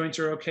SI joints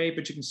are okay,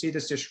 but you can see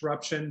this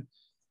disruption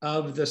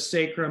of the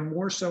sacrum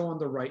more so on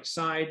the right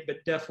side,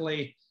 but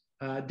definitely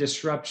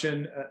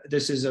disruption.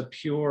 This is a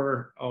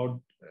pure,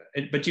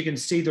 but you can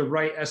see the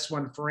right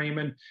S1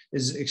 foramen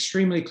is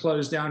extremely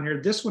closed down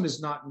here. This one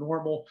is not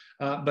normal,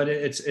 but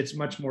it's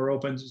much more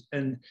open.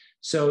 And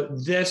so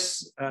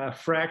this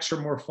fracture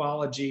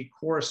morphology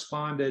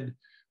corresponded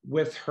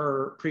with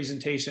her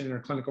presentation and her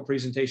clinical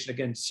presentation.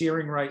 Again,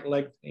 searing right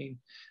leg pain,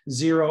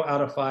 0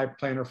 out of 5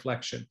 plantar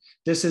flexion.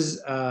 This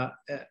is a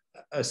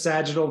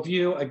sagittal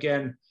view.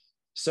 Again,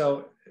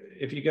 so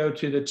if you go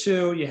to the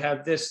 2, you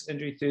have this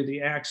injury through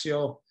the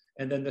axial,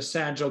 and then the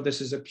sagittal, this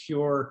is a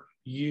pure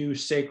U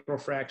sacral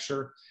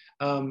fracture.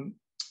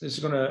 This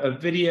is a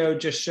video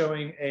just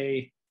showing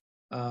a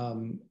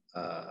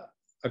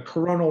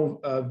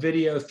coronal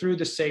video through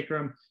the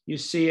sacrum. You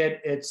see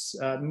it, it's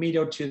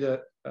medial to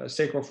the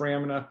sacral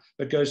foramina,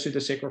 but goes through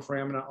the sacral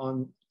foramina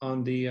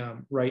on the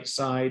right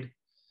side.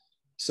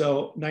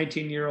 So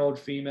 19-year-old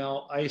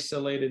female,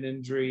 isolated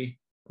injury,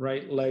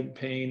 right leg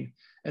pain.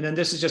 And then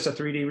this is just a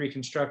 3D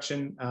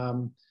reconstruction,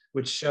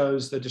 which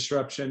shows the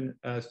disruption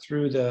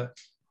through the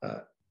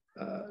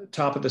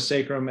top of the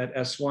sacrum at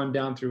S1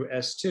 down through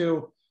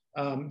S2.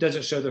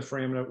 Doesn't show the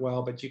foramina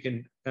well, but you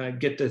can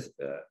get the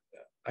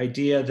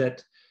idea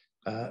that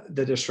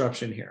the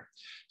disruption here.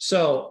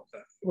 So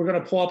we're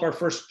going to pull up our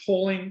first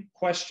polling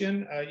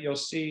question. You'll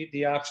see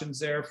the options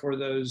there for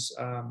those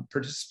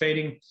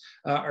participating.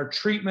 Our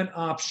treatment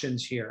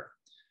options here.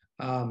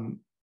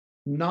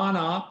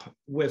 Non-op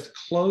with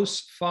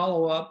close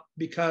follow-up,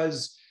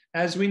 because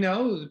as we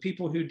know, the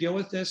people who deal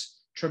with this,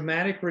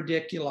 traumatic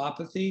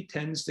radiculopathy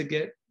tends to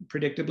get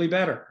predictably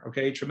better.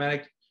 Okay,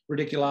 traumatic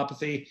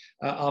radiculopathy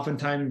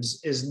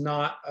oftentimes is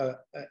not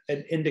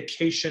an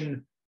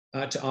indication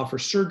to offer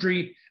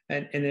surgery,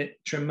 and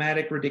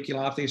traumatic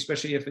radiculopathy,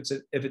 especially if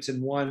it's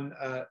in one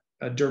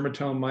a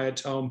dermatome,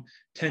 myotome,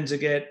 tends to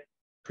get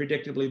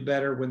predictably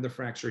better when the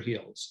fracture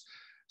heals.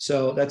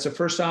 So that's the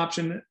first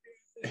option.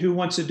 Who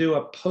wants to do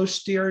a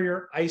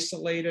posterior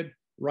isolated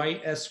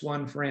right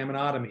S1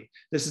 foraminotomy?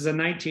 This is a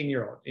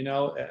 19-year-old, you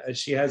know,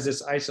 she has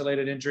this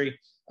isolated injury,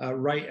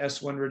 right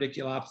S1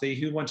 radiculopathy.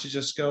 Who wants to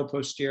just go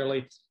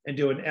posteriorly and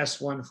do an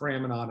S1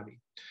 foraminotomy?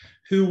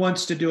 Who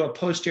wants to do a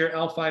posterior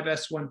L5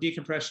 S1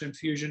 decompression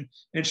infusion,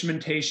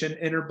 instrumentation,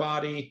 inner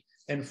body,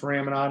 and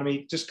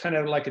foraminotomy, just kind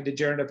of like a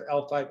degenerative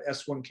L5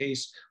 S1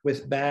 case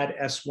with bad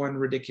S1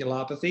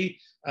 radiculopathy?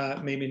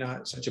 Maybe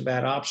not such a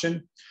bad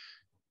option.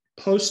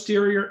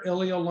 Posterior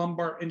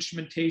iliolumbar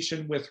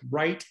instrumentation with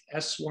right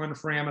S1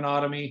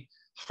 foraminotomy,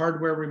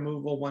 hardware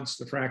removal once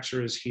the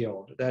fracture is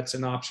healed. That's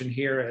an option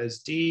here as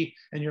D.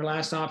 And your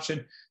last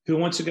option, who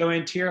wants to go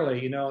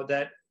anteriorly? You know,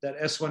 that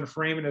S1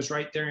 foramen is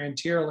right there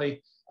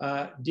anteriorly.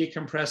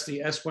 Decompress the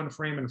S1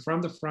 foramen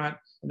from the front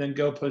and then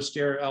go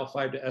posterior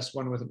L5 to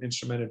S1 with an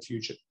instrumented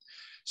fusion.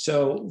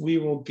 So we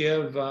will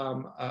give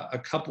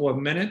a couple of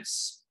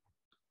minutes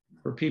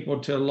for people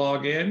to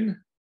log in.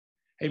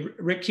 Hey,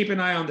 Rick, keep an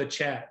eye on the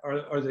chat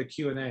or the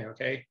Q&A,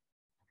 okay?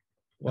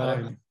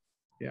 Well,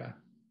 yeah.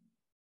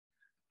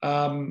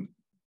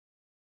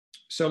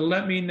 So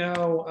let me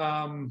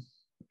know,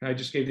 I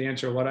just gave the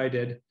answer of what I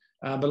did,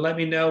 but let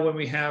me know when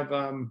we have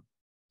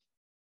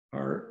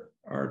our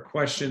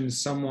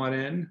questions somewhat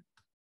in.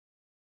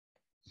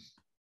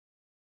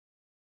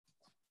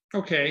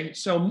 Okay,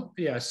 so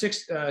yeah,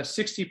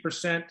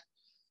 60%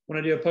 want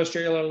to do a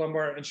posterior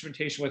lumbar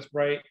instrumentation with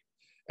right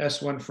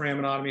S1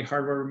 foraminotomy,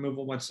 hardware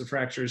removal once the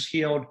fracture is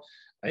healed.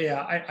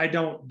 Yeah, I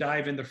don't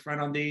dive in the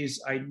front on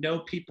these. I know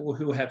people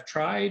who have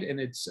tried, and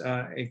it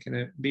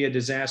can be a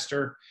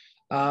disaster.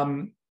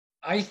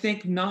 I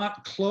think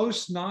not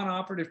close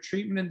non-operative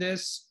treatment in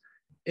this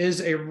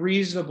is a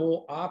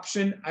reasonable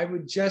option. I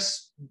would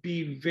just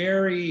be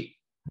very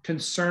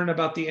concerned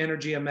about the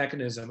energy of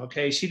mechanism.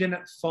 Okay, she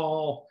didn't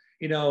fall,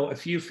 you know, a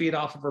few feet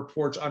off of her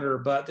porch under her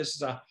butt. This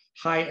is a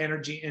high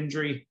energy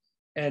injury,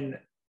 and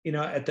you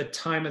know, at the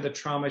time of the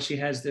trauma, she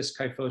has this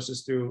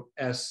kyphosis through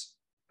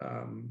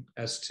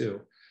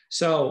S2.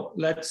 So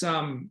let's,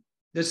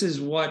 this is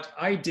what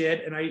I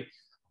did. And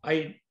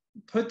I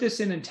put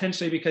this in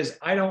intentionally because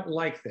I don't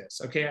like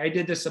this. Okay. I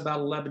did this about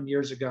 11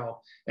 years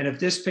ago. And if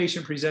this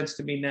patient presents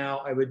to me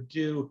now, I would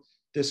do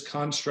this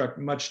construct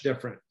much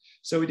different.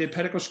 So we did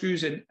pedicle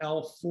screws in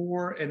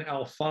L4 and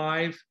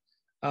L5.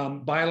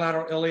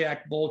 Bilateral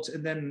iliac bolts,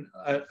 and then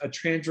a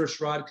transverse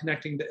rod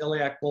connecting the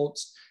iliac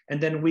bolts. And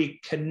then we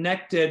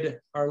connected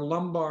our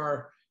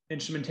lumbar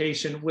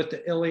instrumentation with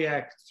the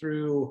iliac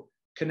through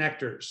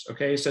connectors.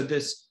 Okay, so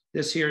this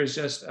here is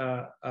just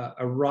a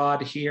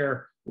rod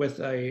here with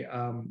a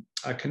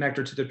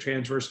connector to the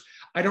transverse.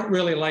 I don't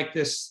really like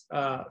this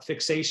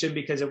fixation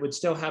because it would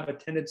still have a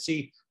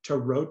tendency to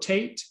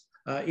rotate.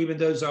 Even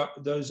those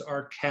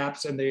are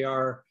caps, and they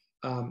are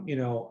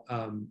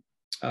torqued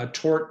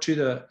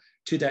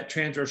to that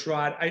transverse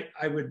rod.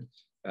 I would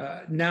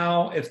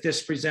now, if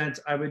this presents,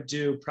 I would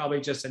do probably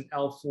just an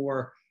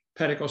L4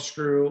 pedicle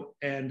screw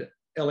and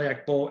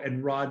iliac bolt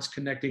and rods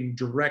connecting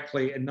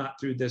directly and not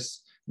through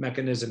this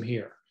mechanism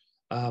here.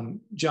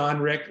 John,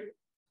 Rick,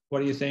 what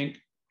do you think?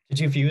 Did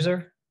you fuse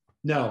her?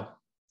 No.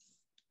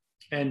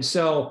 And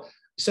so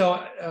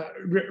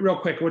real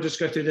quick, we'll just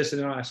go through this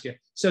and then I'll ask you.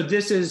 So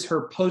this is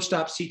her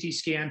post-op CT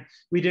scan.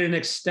 We did an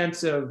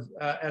extensive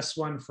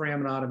S1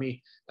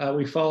 foraminotomy.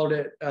 We followed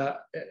it.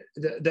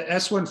 The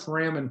S1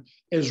 foramen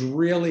is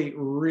really,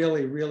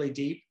 really, really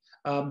deep,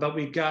 but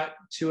we got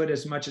to it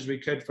as much as we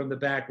could from the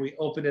back. We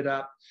opened it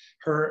up.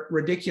 Her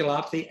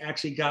radiculopathy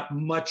actually got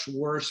much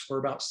worse for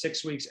about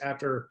 6 weeks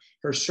after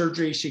her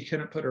surgery. She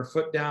couldn't put her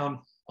foot down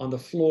on the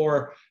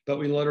floor, but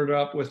we loaded her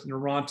up with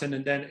Neurontin,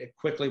 and then it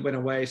quickly went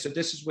away. So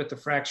this is with the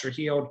fracture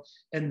healed.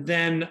 And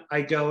then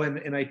I go in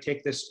and I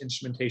take this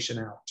instrumentation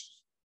out.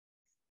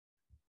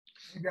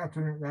 I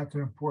think that's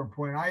an important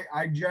point.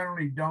 I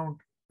generally don't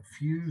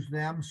fuse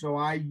them. So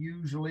I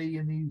usually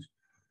in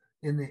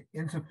the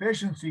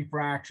insufficiency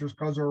fractures,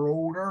 because they're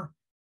older,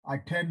 I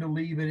tend to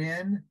leave it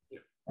in.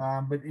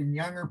 But in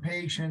younger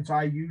patients,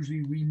 I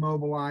usually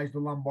remobilize the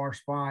lumbar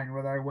spine,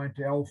 whether I went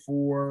to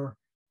L4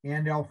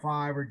 and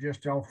L5 or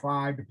just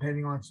L5,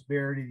 depending on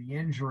severity of the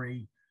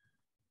injury.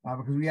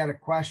 Because we had a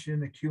question in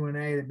the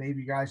Q&A that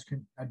maybe you guys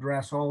can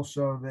address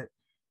also, that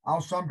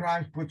I'll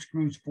sometimes put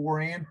screws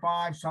 4 and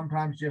 5,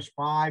 sometimes just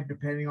 5,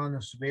 depending on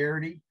the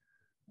severity.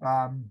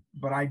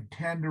 But I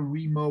tend to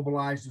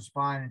remobilize the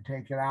spine and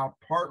take it out,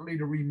 partly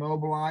to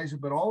remobilize it,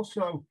 but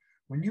also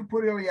when you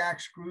put iliac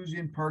screws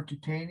in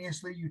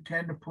percutaneously, you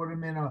tend to put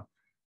them in a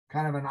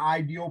kind of an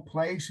ideal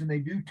place, and they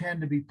do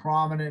tend to be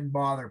prominent and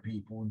bother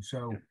people. And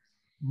so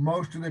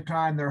most of the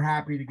time they're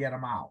happy to get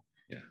them out.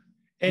 Yeah.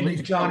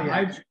 And John,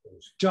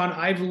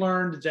 I've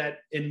learned that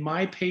in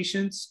my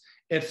patients,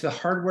 if the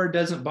hardware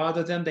doesn't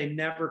bother them, they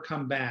never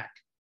come back.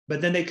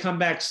 But then they come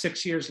back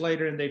 6 years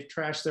later and they've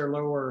trashed their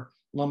lower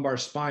lumbar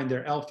spine.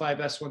 Their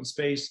L5-S1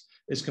 space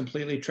is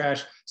completely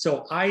trashed.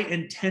 So I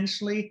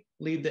intentionally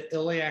leave the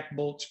iliac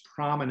bolts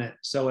prominent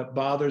so it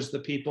bothers the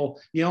people.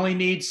 You only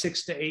need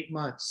 6 to 8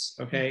 months.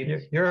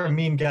 Okay. You're a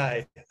mean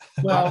guy.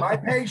 Well, my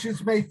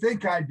patients may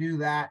think I do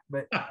that,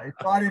 but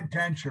it's not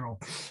intentional.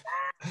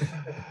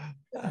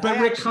 But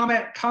Rick,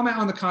 comment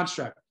on the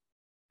construct.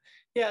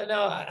 Yeah,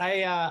 no,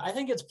 I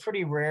think it's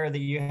pretty rare that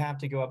you have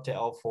to go up to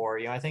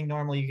L4. I think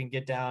normally you can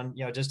get down,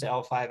 just to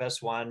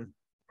L5-S1.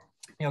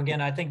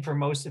 Again, I think for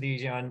most of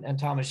these, and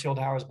Thomas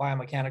Schildhauer's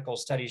biomechanical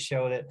studies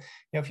show that,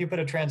 if you put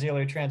a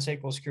transiliac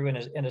transacral screw in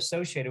and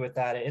associated with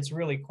that, it's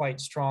really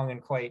quite strong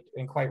and quite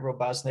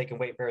robust, and they can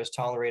weight bear as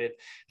tolerated.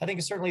 I think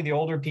certainly the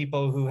older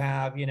people who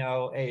have,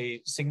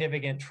 a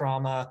significant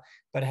trauma,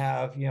 but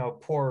have,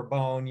 poor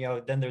bone,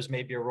 then there's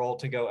maybe a role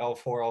to go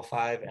L4,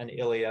 L5 and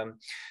ilium.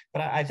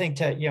 But I think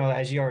to,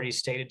 as you already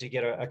stated, to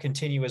get a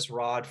continuous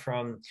rod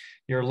from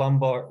your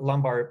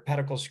lumbar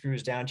pedicle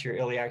screws down to your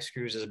iliac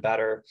screws is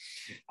better.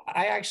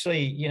 I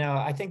actually,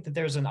 I think that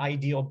there's an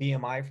ideal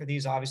BMI for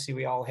these. Obviously,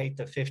 we all hate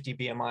the 50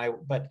 BMI,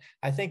 but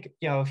I think,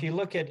 if you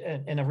look at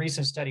in a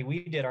recent study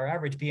we did, our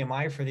average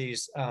BMI for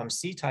these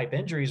C-type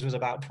injuries was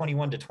about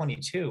 21 to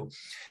 22.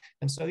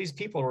 And so these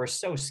people were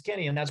so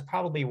skinny, and that's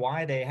probably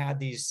why they had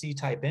these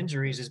C-type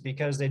injuries, is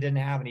because they didn't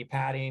have any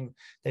padding.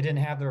 They didn't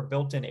have their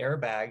built-in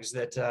airbags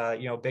that,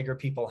 bigger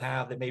people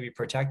have that maybe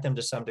protect them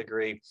to some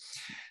degree.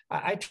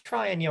 I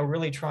try and,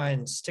 really try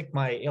and stick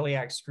my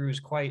iliac screws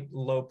quite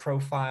low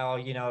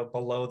profile,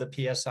 below the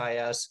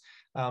PSIS,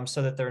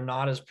 so that they're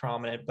not as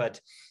prominent. But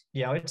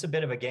it's a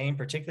bit of a game,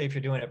 particularly if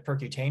you're doing it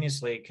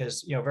percutaneously,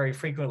 because, very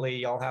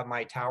frequently I'll have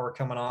my tower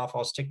coming off.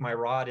 I'll stick my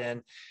rod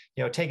in,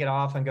 take it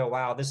off and go,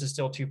 wow, this is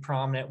still too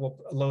prominent. We'll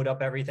load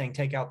up everything,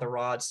 take out the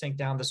rod, sink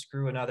down the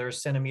screw another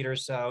centimeter or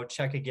so,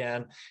 check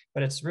again.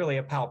 But it's really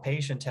a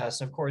palpation test.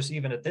 And of course,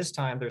 even at this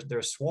time,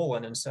 they're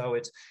swollen. And so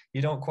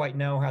you don't quite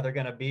know how they're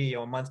going to be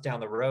a month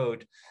down the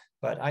road.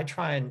 But I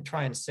try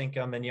and sink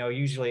them. And,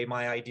 usually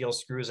my ideal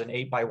screw is an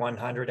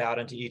 8x100 out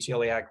into each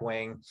iliac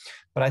wing.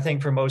 But I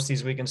think for most of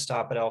these, we can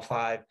stop at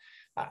L5.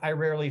 I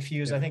rarely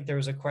fuse. Yeah. I think there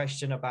was a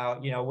question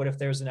about, what if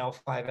there's an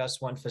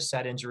L5-S1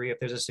 facet injury, if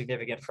there's a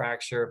significant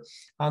fracture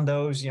on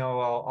those,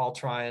 I'll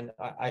try and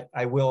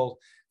I will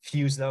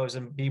fuse those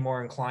and be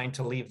more inclined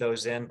to leave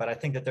those in. But I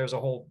think that there's a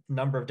whole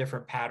number of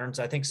different patterns.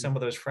 I think some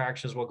of those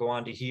fractures will go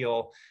on to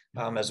heal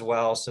as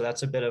well. So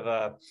that's a bit of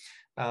a,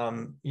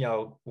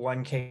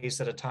 one case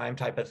at a time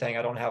type of thing.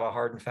 I don't have a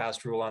hard and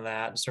fast rule on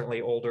that.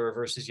 Certainly older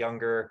versus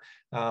younger.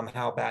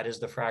 How bad is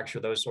the fracture?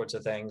 Those sorts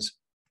of things.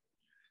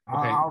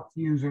 Okay. I'll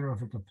fuse it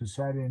if it's a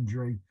facet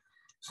injury.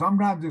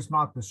 Sometimes it's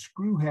not the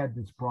screw head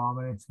that's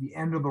prominent, it's the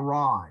end of the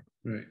rod.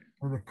 Right.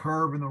 Or the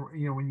curve and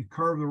when you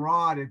curve the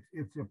rod,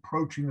 it's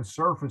approaching the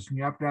surface, and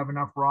you have to have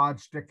enough rod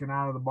sticking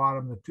out of the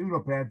bottom of the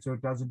tulip head so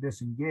it doesn't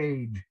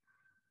disengage.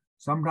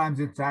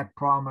 Sometimes it's that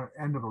prominent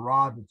end of the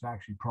rod that's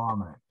actually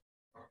prominent.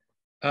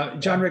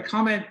 John, Rick,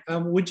 comment,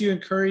 would you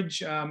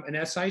encourage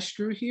an SI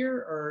screw here,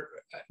 or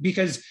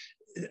because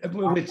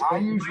I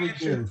usually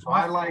do. So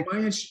I like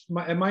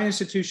my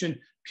institution,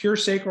 pure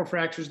sacral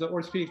fractures, the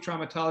orthopedic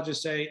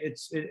traumatologists say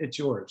it's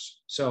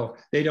yours. So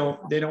they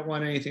don't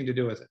want anything to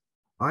do with it.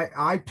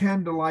 I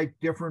tend to like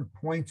different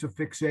points of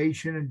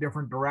fixation in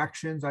different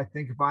directions. I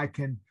think if I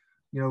can,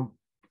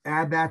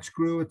 add that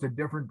screw, it's a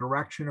different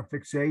direction of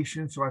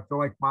fixation. So I feel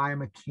like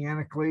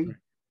biomechanically,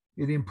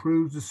 it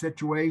improves the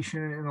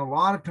situation. And a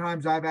lot of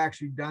times I've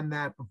actually done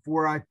that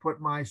before I put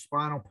my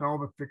spinal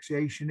pelvic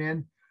fixation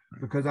in,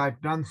 because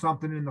I've done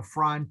something in the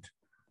front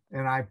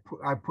and I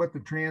put the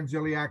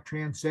transiliac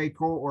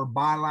transacral or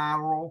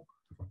bilateral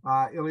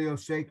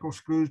iliosacral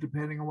screws,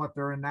 depending on what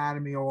their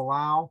anatomy will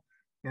allow.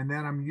 And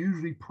then I'm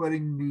usually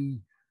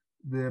putting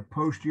the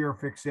posterior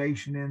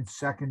fixation in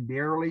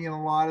secondarily in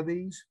a lot of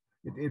these.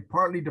 It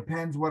partly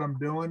depends what I'm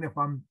doing.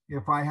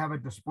 If I have a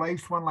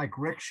displaced one like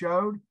Rick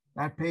showed,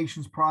 that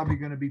patient's probably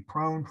going to be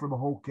prone for the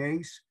whole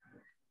case.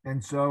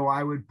 And so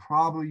I would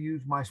probably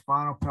use my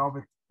spinal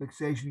pelvic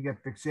fixation to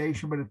get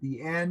fixation. But at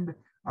the end,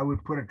 I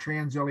would put a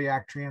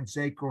transiliac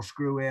transacral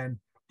screw in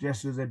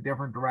just as a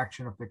different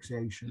direction of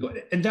fixation.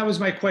 And that was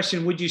my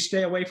question. Would you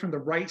stay away from the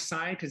right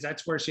side? Because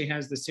that's where she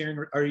has the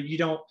searing, or you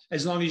don't,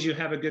 as long as you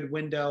have a good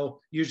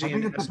window, usually. I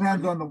think it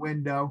depends on the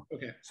window.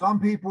 Okay.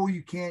 Some people,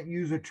 you can't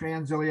use a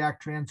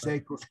transiliac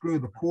transacral screw.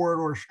 The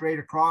corridor straight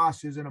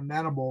across isn't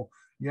amenable.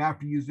 You have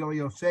to use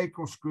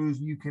iliosacral screws,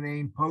 and you can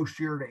aim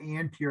posterior to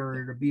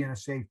anterior to be in a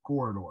safe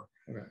corridor.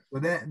 Okay.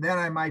 But then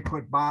I might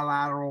put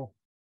bilateral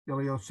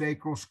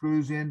iliosacral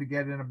screws in to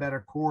get in a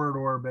better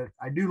corridor. But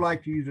I do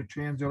like to use a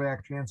transiliac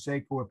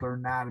transacral if their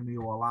anatomy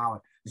will allow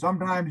it.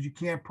 Sometimes you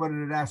can't put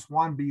it at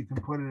S1, but you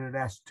can put it at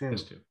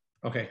S2.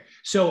 Okay.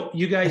 So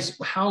you guys,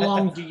 how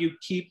long do you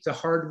keep the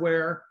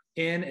hardware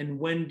in, and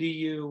when do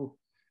you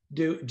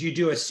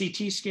do a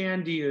CT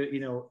scan? Do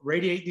you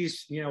radiate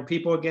these,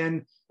 people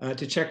again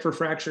to check for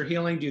fracture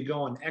healing? Do you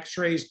go on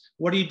x-rays?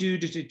 What do you do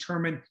to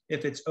determine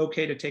if it's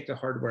okay to take the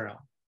hardware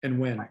out, and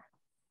when?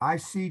 I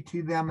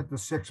CT them at the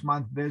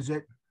 6-month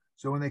visit.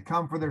 So when they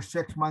come for their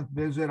 6-month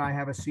visit, I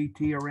have a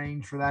CT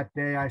arranged for that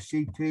day. I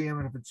CT them,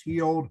 and if it's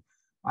healed,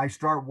 I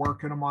start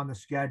working them on the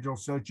schedule.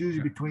 So it's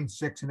usually between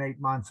 6 and 8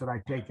 months that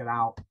I take it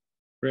out.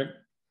 Rick?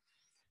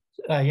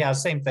 Yeah,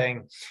 same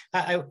thing.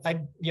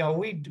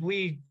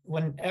 We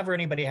whenever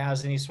anybody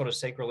has any sort of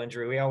sacral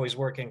injury, we always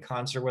work in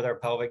concert with our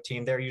pelvic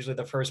team. They're usually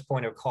the first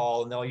point of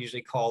call, and they'll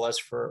usually call us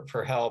for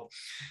help.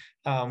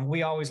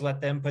 We always let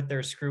them put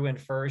their screw in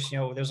first.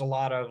 There's a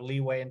lot of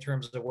leeway in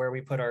terms of where we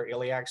put our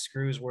iliac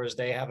screws, whereas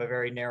they have a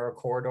very narrow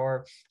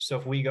corridor. So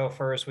if we go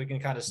first, we can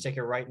kind of stick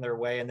it right in their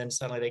way, and then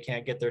suddenly they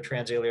can't get their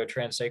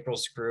transilio-transsacral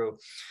screw.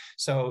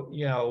 So,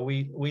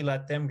 we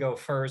let them go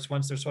first.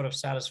 Once they're sort of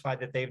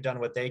satisfied that they've done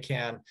what they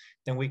can,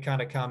 then we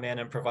kind of come in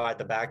and provide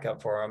the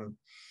backup for them.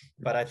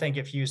 But I think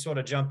if you sort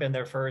of jump in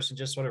there first and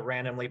just sort of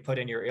randomly put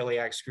in your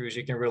iliac screws,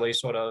 you can really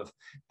sort of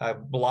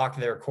block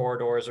their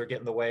corridors or get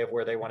in the way of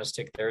where they want to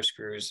stick their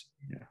screws.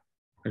 Yeah,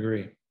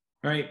 agree.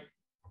 All right.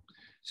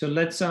 So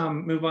let's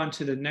move on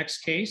to the next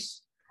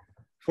case.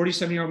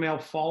 47-year-old male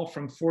fall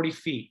from 40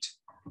 feet.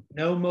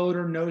 No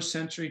motor, no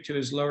sensory to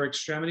his lower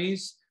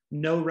extremities,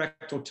 no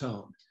rectal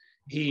tone.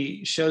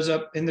 He shows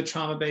up in the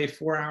trauma bay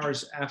 4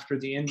 hours after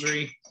the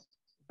injury,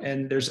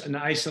 and there's an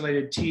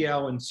isolated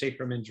TL and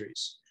sacrum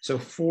injuries. So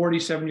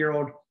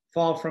 47-year-old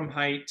fall from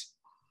height,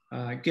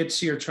 gets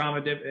to your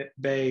trauma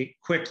bay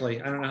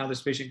quickly. I don't know how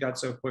this patient got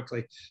so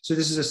quickly. So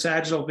this is a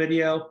sagittal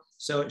video.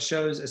 So it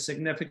shows a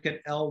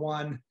significant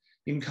L1.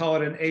 You can call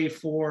it an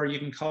A4, you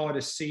can call it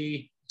a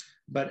C,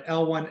 but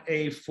L1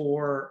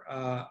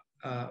 A4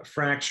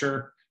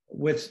 fracture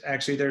with,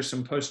 actually there's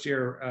some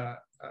posterior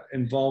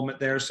involvement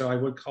there, so I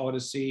would call it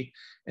a C.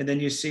 And then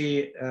you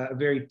see a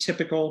very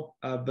typical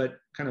but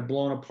kind of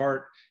blown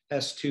apart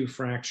S2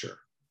 fracture,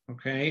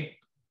 okay?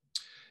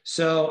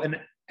 So an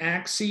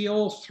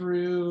axial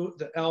through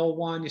the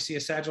L1, you see a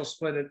sagittal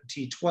split at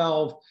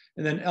T12,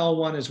 and then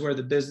L1 is where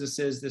the business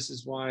is. This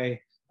is why,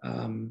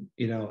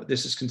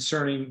 this is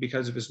concerning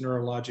because of his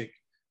neurologic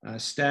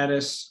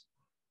status.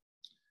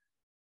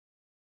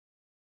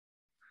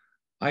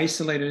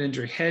 Isolated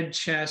injury, head,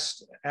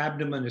 chest,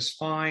 abdomen is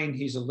fine.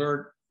 He's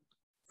alert,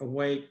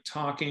 awake,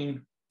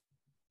 talking.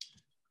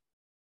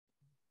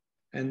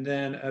 And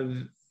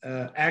then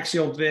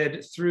axial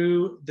vid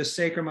through the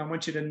sacrum. I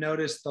want you to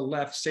notice the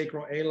left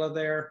sacral ala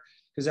there,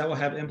 because that will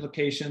have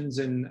implications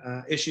and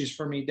issues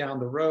for me down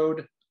the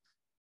road.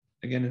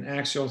 Again, an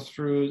axial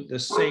through the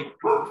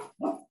sacrum.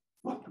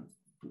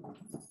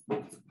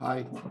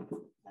 Hi.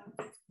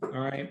 All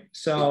right,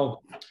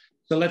 so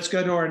let's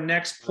go to our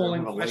next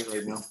polling question.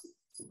 Right now.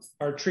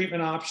 Our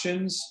treatment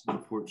options.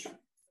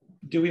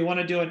 Do we want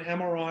to do an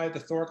MRI of the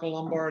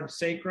thoracolumbar and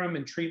sacrum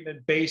and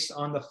treatment based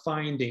on the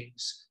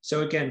findings?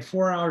 So again,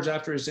 4 hours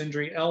after his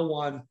injury,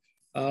 L1,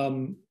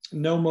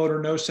 no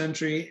motor, no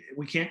sensory.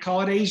 We can't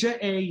call it Asia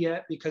A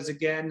yet because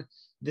again,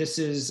 this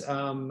is,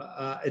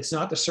 it's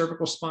not the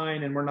cervical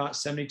spine and we're not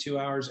 72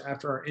 hours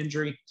after our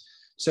injury.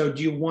 So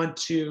do you want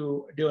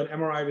to do an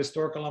MRI of his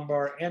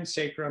thoracolumbar and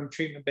sacrum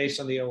treatment based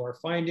on the OR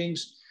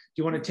findings? Do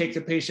you want to take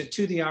the patient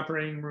to the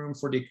operating room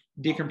for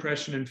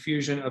decompression and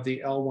fusion of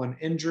the L1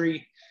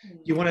 injury?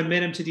 You want to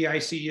admit him to the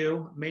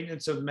ICU,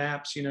 maintenance of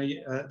MAPS.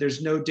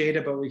 There's no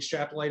data, but we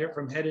extrapolate it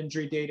from head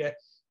injury data.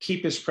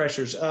 Keep his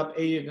pressures up,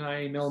 80 to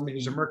 90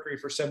 millimeters of mercury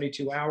for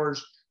 72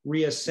 hours.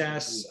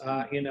 Reassess,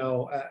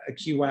 a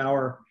Q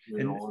hour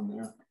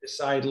and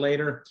decide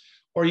later.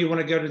 Or you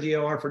want to go to the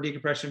OR for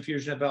decompression,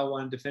 fusion of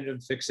L1,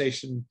 definitive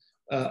fixation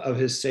of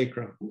his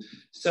sacrum.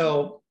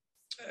 So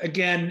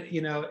again,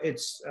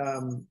 it's,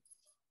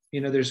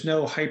 there's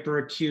no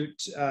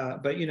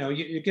hyperacute, but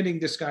you're getting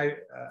this guy,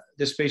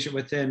 this patient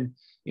within,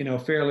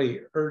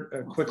 fairly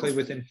quickly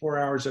within 4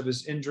 hours of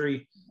his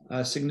injury,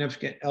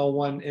 significant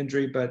L1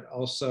 injury, but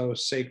also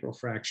sacral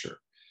fracture.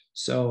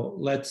 So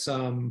let's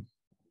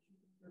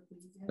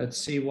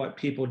see what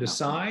people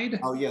decide.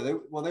 Oh yeah, they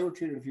were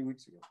treated a few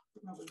weeks ago.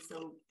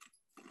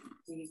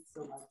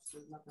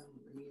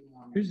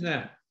 Who's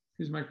that?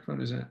 Whose microphone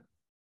is that?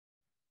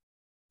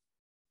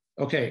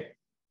 Okay.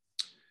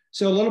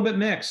 So a little bit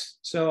mixed.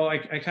 So I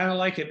kind of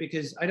like it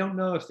because I don't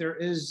know if there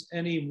is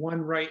any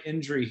one right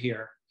injury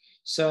here.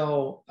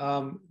 So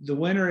the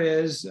winner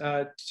is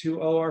to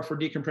OR for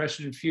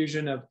decompression and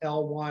fusion of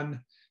L1,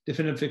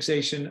 definitive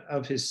fixation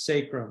of his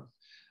sacrum.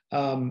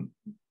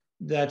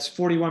 That's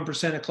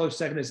 41%. A close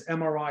second is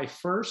MRI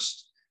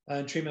first,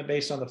 treatment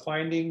based on the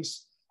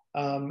findings.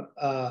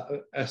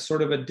 A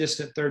sort of a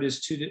distant third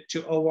is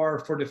to OR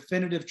for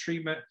definitive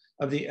treatment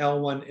of the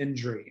L1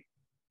 injury.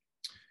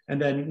 And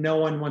then no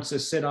one wants to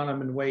sit on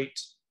them and wait.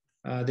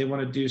 They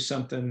want to do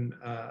something,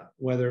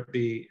 whether it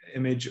be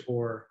image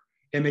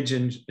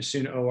and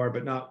soon OR,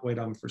 but not wait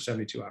on them for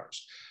 72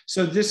 hours.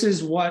 So this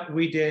is what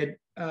we did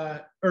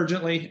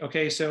urgently.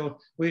 Okay, so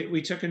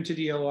we took him to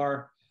the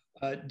OR,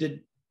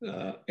 did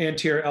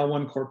anterior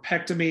L1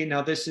 corpectomy.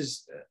 Now this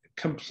is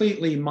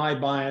completely my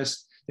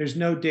bias. There's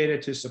no data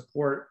to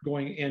support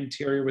going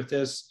anterior with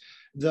this,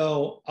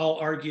 though I'll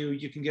argue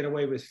you can get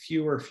away with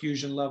fewer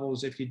fusion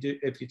levels if you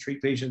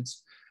treat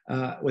patients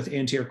with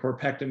anterior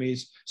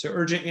corpectomies. So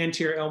urgent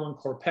anterior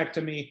L1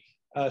 corpectomy,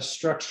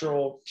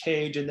 structural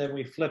cage, and then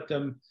we flipped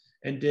them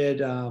and did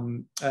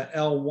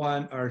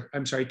L1, or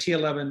I'm sorry,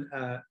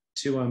 T11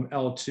 to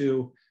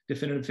L2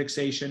 definitive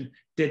fixation.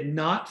 Did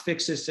not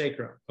fix his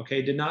sacrum.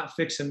 Okay, did not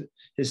fix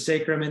his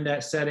sacrum in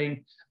that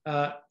setting.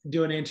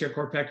 Doing anterior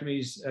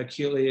corpectomies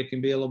acutely, it can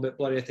be a little bit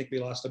bloody. I think we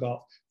lost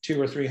about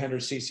 200 or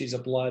 300 cc's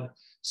of blood.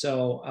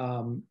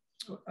 So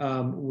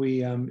we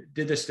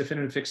did this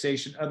definitive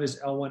fixation of his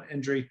L1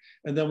 injury,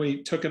 and then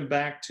we took him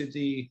back to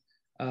the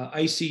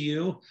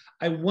ICU.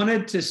 I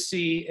wanted to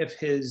see if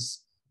his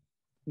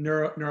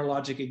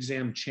neurologic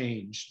exam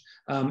changed.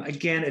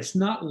 Again, it's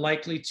not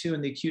likely to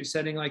in the acute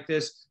setting like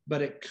this,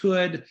 but it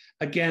could.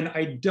 Again,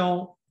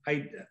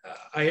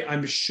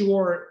 I'm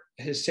sure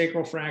his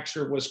sacral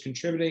fracture was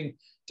contributing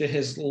to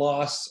his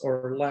loss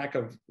or lack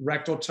of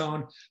rectal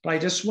tone, but I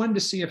just wanted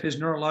to see if his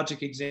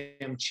neurologic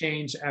exam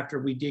changed after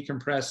we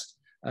decompressed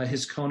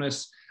his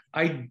conus.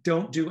 I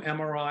don't do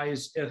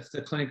MRIs if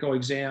the clinical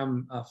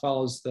exam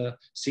follows the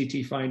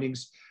CT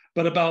findings,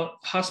 but about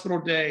hospital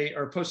day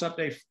or post-op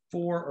day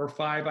 4 or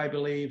 5, I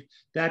believe,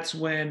 that's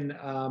when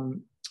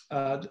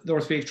the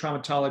orthopedic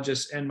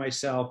traumatologist and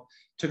myself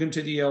took him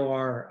to the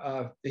OR.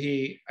 I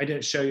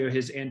didn't show you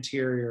his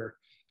anterior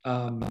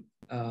column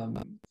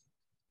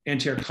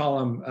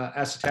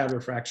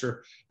acetabular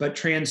fracture, but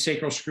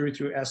transsacral screw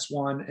through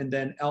S1, and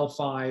then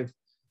L5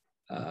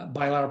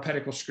 bilateral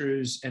pedicle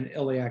screws and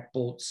iliac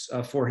bolts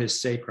for his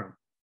sacrum.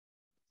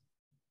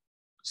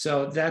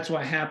 So that's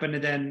what happened.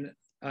 And then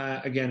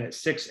again, at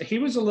 6, he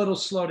was a little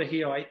slow to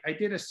heal. I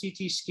did a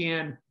CT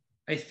scan,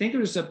 I think it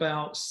was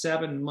about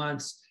 7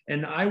 months,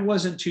 and I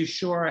wasn't too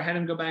sure. I had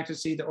him go back to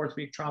see the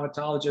orthopedic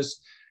traumatologist.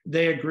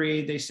 They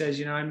agreed. They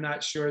says, I'm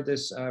not sure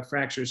this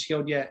fracture is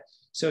healed yet.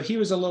 So he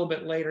was a little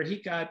bit later.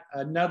 He got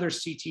another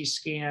CT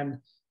scan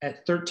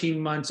at 13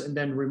 months and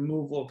then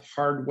removal of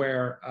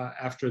hardware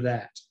after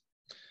that.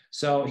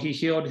 So he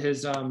healed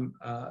his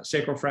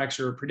sacral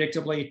fracture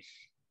predictably.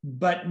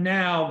 But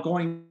now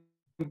going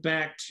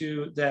back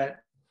to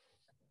that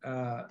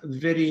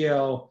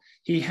video,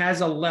 he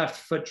has a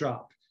left foot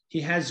drop. He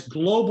has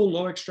global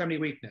lower extremity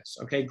weakness,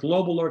 okay,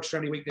 global lower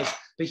extremity weakness,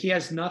 but he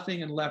has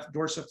nothing in left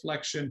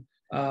dorsiflexion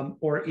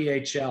or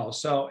EHL.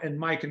 So, and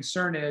my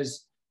concern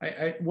is,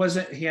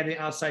 he had the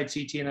outside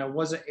CT and I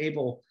wasn't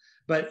able,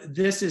 but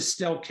this is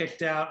still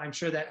kicked out. I'm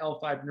sure that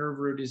L5 nerve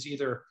root is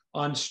either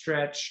on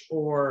stretch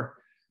or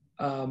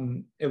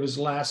it was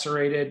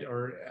lacerated,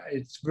 or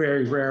it's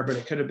very rare, but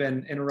it could have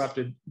been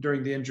interrupted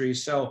during the injury.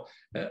 So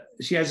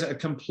she has a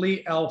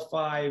complete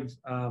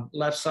L5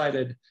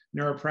 left-sided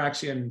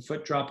neuropraxia and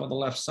foot drop on the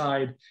left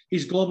side.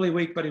 He's globally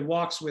weak, but he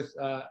walks with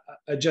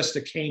just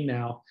a cane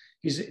now.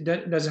 He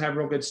doesn't have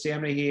real good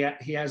stamina.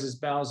 He has his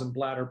bowels and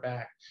bladder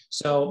back.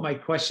 So my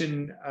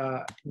question,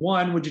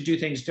 one, would you do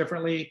things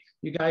differently,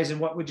 you guys? And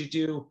what would you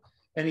do,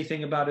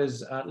 anything about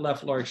his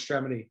left lower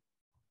extremity?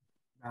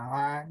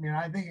 I mean,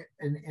 I think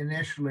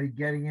initially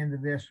getting into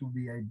this would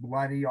be a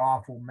bloody,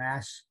 awful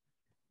mess.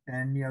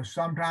 And,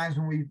 sometimes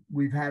when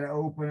we've had to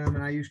open them,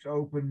 and I used to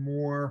open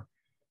more,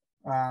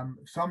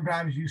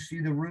 sometimes you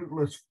see the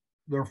rootless,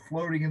 they're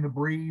floating in the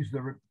breeze,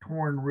 the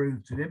torn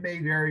roots. And it may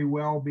very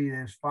well be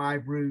this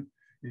 5 root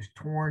is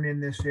torn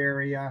in this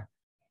area.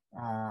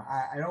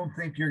 I don't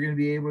think you're going to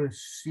be able to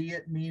see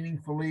it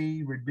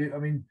meaningfully. I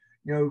mean,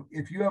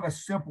 if you have a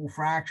simple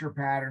fracture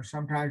pattern,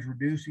 sometimes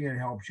reducing it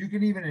helps. You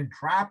can even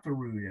entrap the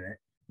root in it.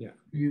 Yeah.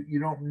 You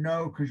don't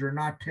know because you're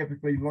not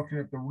typically looking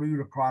at the root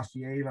across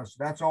the ala. So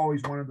that's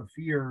always one of the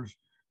fears,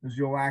 is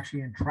you'll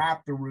actually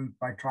entrap the root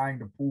by trying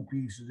to pull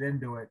pieces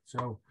into it.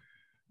 So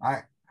I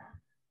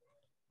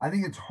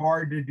think it's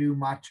hard to do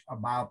much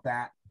about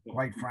that,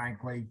 quite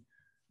frankly.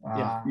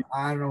 I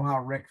don't know how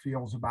Rick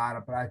feels about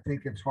it, but I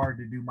think it's hard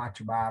to do much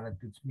about it.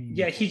 It's me.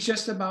 Yeah,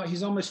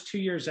 he's almost 2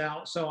 years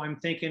out. So I'm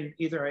thinking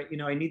either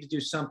I need to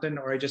do something,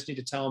 or I just need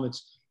to tell him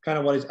it's kind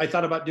of what I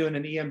thought about doing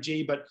an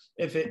EMG, but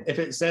if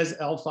it says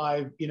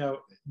L5,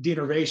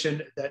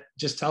 denervation, that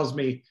just tells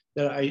me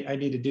that I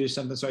need to do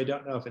something. So I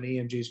don't know if an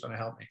EMG is going to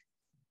help me.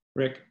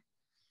 Rick?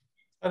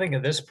 I think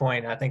at this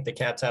point, I think the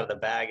cat's out of the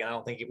bag, and I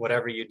don't think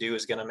whatever you do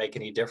is going to make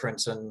any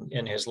difference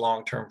in his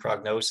long-term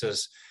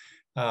prognosis.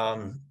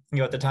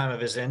 At the time of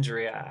his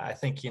injury, I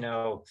think,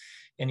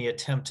 any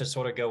attempt to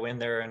sort of go in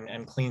there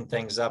and clean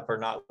things up are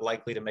not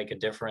likely to make a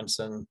difference.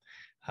 And,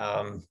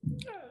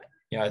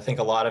 I think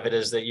a lot of it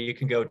is that you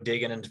can go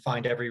digging and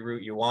find every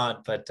root you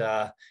want, but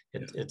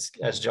it's,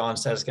 as John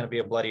says, going to be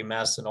a bloody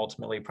mess, and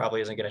ultimately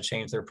probably isn't going to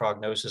change their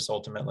prognosis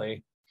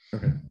ultimately.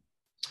 Okay.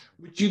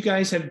 Would you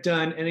guys have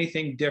done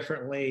anything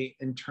differently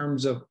in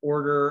terms of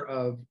order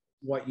of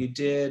what you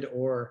did,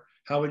 or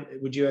how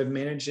would you have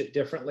managed it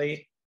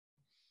differently?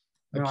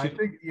 No, I acute.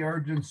 think the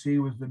urgency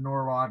was the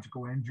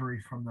neurological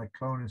injury from the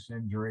conus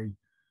injury.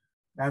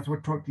 That's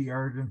what took the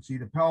urgency.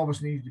 The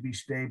pelvis needs to be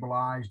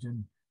stabilized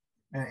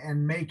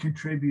and may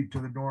contribute to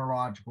the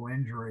neurological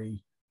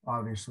injury,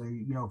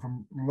 obviously,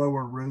 from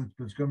lower roots,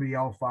 but it's going to be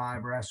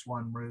L5 or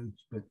S1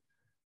 roots. But,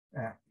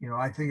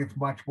 I think it's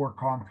much more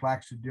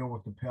complex to deal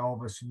with the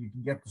pelvis, and you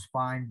can get the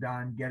spine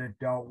done, get it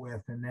dealt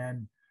with, and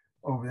then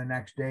over the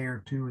next day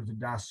or two, as the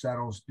dust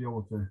settles, deal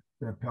with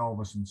the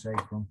pelvis and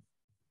sacrum.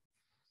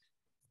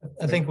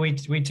 I think we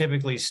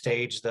typically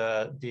stage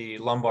the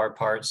lumbar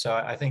part. So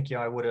I think,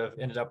 I would have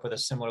ended up with a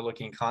similar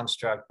looking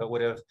construct, but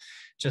would have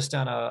just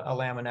done a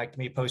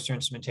laminectomy, posterior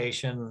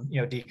instrumentation,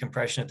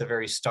 decompression at the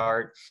very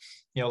start,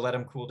 let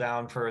them cool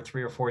down for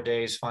 3 or 4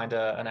 days, find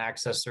an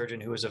access surgeon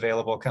who is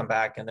available, come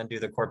back and then do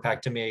the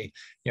corpectomy,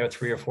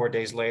 3 or 4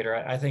 days later.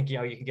 I think, you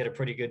can get a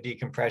pretty good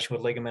decompression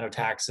with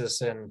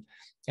ligamentotaxis and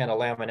a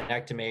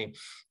laminectomy.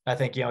 I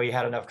think, he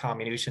had enough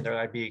comminution there.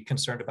 I'd be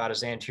concerned about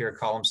his anterior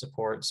column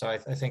support. So I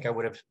think I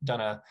would have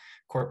done a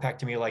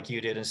corpectomy like you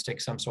did and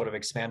stick some sort of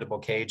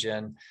expandable cage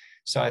in.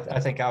 So I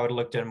think I would have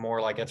looked at more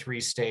like a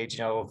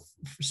 3-stage,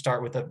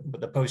 start with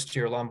the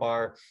posterior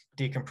lumbar,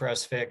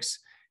 decompress, fix,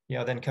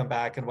 then come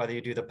back, and whether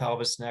you do the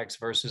pelvis next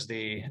versus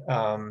the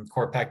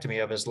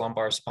corpectomy of his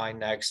lumbar spine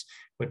next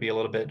would be a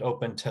little bit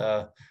open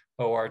to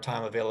OR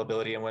time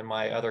availability, and when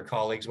my other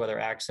colleagues, whether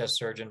access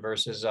surgeon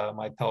versus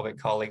my pelvic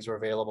colleagues, were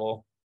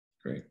available.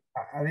 Great.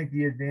 I think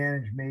the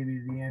advantage maybe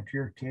the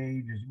anterior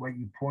cage is what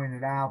you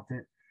pointed out,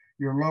 that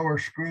your lower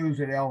screws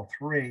at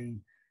L3,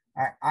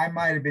 I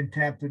might have been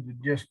tempted to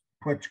just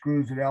put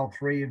screws at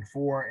L3 and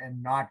 4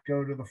 and not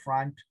go to the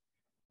front.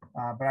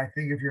 But I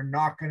think if you're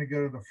not going to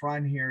go to the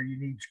front here, you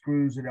need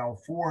screws at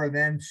L4.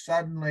 Then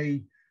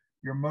suddenly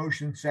your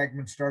motion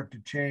segments start to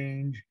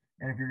change.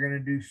 And if you're going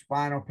to do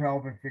spinal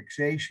pelvic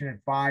fixation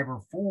at 5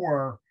 or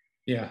 4,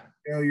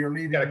 you're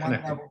leaving one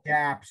level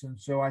gaps. And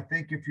so I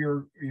think if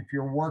you're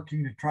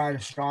working to try to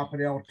stop at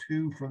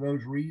L2 for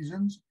those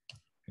reasons,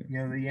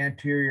 the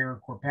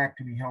anterior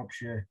corpectomy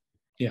helps you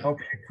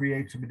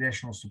create some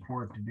additional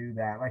support to do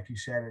that. Like you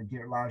said,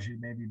 it allows you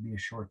to maybe be a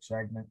short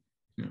segment.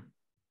 Yeah.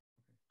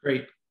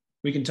 Great.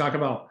 We can talk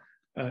about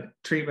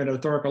treatment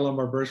of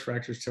thoracolumbar burst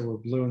fractures till we're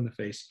blue in the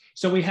face.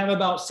 So we have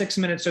about 6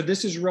 minutes. So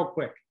this is real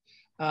quick.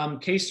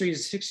 Case 3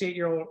 is a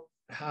 68-year-old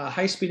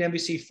high-speed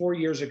MVC 4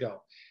 years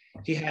ago.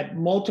 He had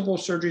multiple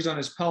surgeries on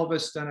his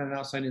pelvis done at an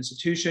outside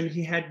institution.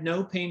 He had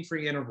no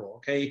pain-free interval,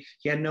 okay?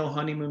 He had no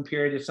honeymoon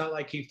period. It's not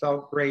like he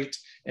felt great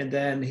and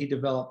then he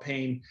developed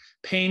pain.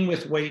 Pain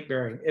with weight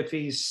bearing. If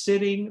he's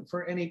sitting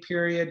for any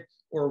period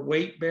or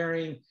weight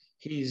bearing,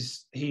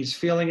 he's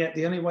feeling it.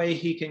 The only way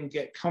he can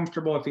get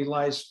comfortable if he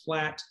lies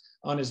flat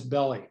on his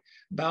belly.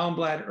 Bowel and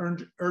bladder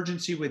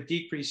urgency with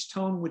decreased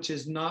tone, which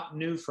is not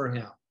new for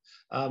him.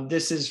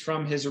 This is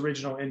from his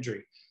original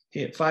injury. He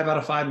had 5 out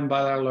of 5 in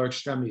bilateral lower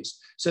extremities.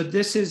 So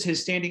this is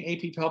his standing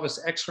AP pelvis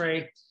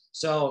x-ray.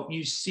 So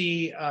you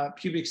see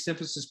pubic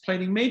symphysis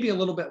plating, maybe a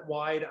little bit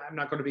wide. I'm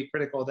not going to be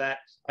critical of that.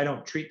 I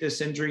don't treat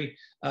this injury.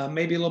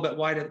 Maybe a little bit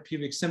wide at the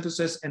pubic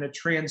symphysis and a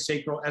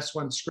transsacral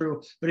S1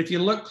 screw. But if you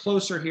look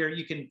closer here,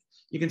 you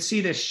can see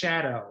this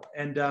shadow.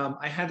 And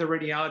I had the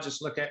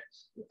radiologist look at,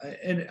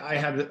 and I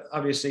have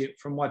obviously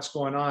from what's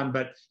going on,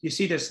 but you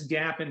see this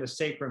gap in the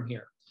sacrum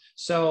here.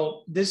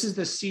 So this is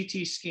the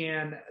CT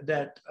scan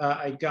that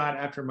I got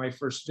after my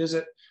first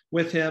visit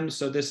with him.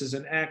 So this is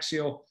an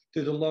axial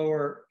through the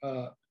lower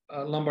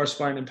lumbar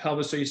spine and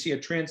pelvis. So you see a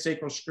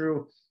transsacral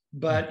screw,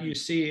 but you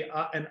see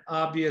an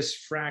obvious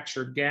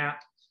fracture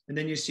gap. And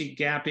then you see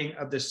gapping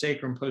of the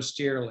sacrum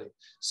posteriorly.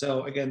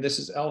 So again, this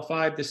is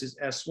L5, this is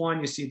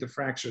S1. You see the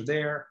fracture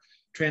there,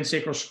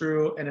 transsacral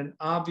screw, and an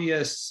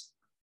obvious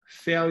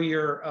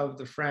failure of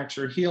the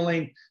fracture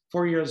healing.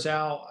 4 years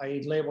out,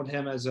 I labeled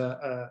him as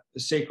a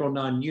sacral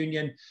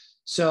non-union.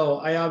 So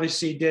I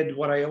obviously did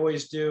what I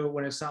always do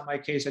when it's not my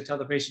case. I tell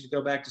the patient to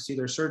go back to see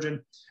their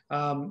surgeon.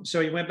 So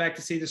he went back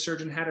to see the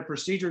surgeon, had a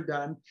procedure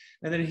done,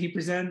 and then he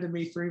presented to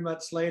me 3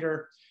 months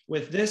later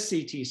with this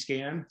CT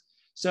scan.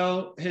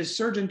 So his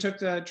surgeon took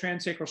the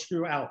transsacral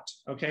screw out,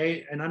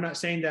 okay? And I'm not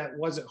saying that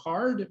wasn't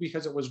hard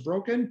because it was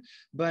broken,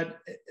 but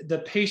the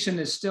patient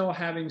is still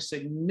having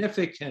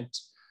significant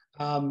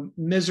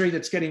misery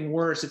that's getting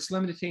worse. It's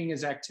limiting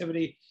his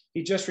activity.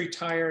 He just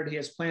retired. He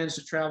has plans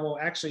to travel.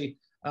 Actually,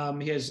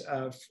 he has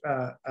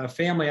a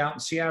family out in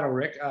Seattle,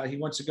 Rick. He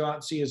wants to go out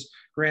and see his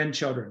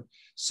grandchildren.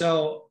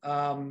 So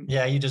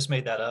yeah, you just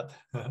made that up.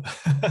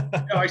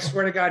 no, I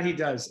swear to God, he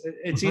does.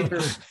 It's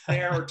either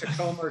there or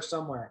Tacoma or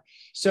somewhere.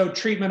 So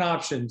treatment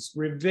options: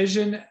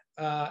 revision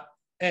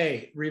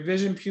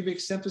revision pubic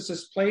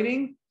symphysis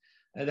plating.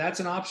 That's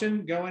an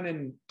option. Go in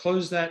and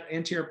close that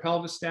anterior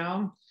pelvis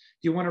down.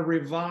 You want to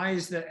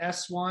revise the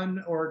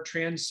S1 or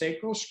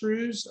transsacral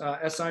screws,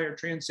 SI or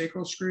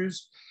transsacral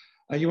screws.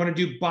 You want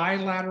to do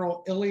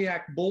bilateral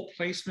iliac bolt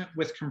placement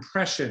with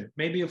compression.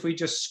 Maybe if we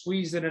just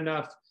squeeze it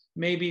enough,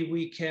 maybe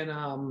we can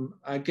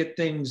get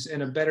things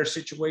in a better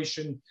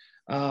situation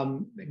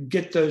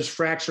get those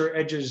fracture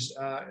edges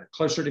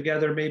closer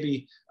together,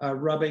 maybe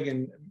rubbing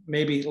and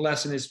maybe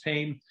lessen his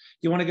pain.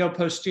 You want to go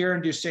posterior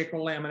and do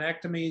sacral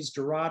laminectomies,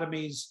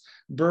 durotomies,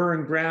 burr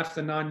and graft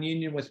the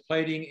non-union with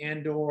plating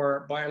and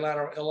or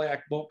bilateral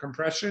iliac bolt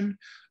compression?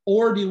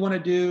 Or do you want to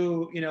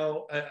do,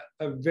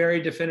 a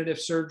very definitive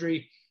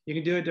surgery? You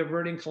can do a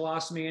diverting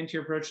colostomy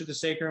anterior approach to the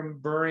sacrum,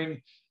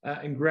 burring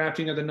and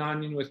grafting of the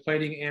non-union with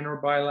plating and or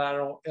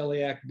bilateral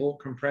iliac bolt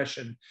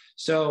compression.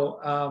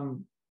 So,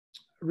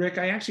 Rick,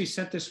 I actually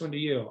sent this one to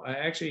you. I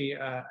actually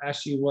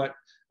asked you what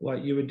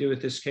you would do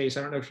with this case.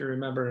 I don't know if you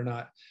remember or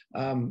not.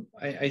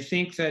 I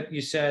think that you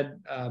said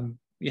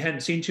you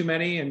hadn't seen too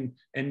many,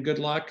 and good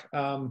luck.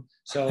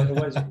 So it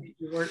was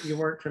you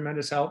weren't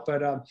tremendous help,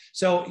 but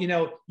so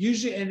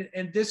usually,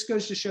 and this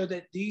goes to show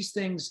that these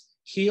things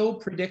heal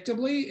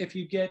predictably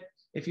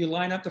if you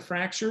line up the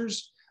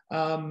fractures.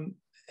 And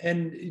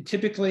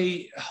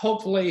typically,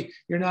 hopefully,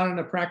 you're not in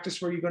a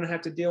practice where you're going to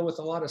have to deal with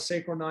a lot of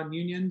sacral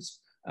non-unions,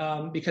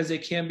 because they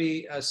can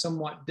be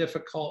somewhat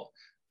difficult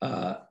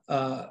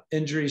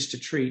injuries to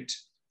treat.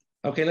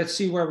 Okay, let's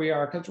see where we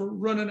are, because we're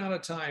running out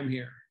of time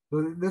here.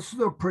 So this is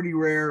a pretty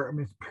rare,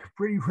 it's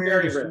pretty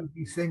rare to see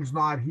these things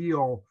not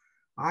heal.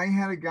 I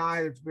had a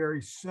guy that's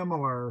very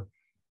similar,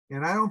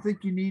 and I don't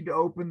think you need to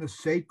open the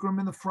sacrum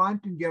in the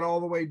front and get all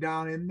the way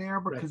down in there,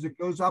 because it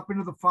goes up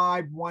into the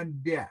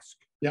 5-1 disc.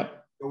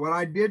 Yep. So what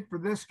I did for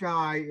this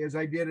guy is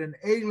I did an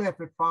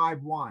A-lift at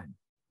 5-1.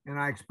 And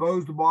I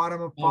exposed the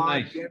bottom of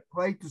 5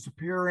 plate, the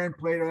superior end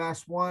plate of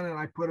S1, and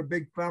I put a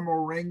big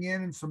femoral ring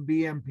in and some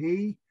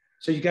BMP.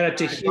 So you got it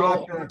to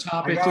heal the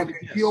top. I got it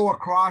to heal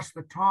across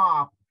the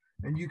top,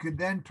 and you could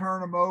then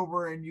turn them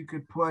over and you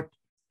could put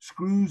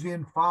screws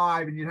in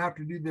 5, and you'd have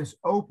to do this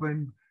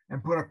open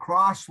and put a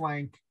cross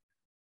link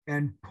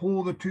and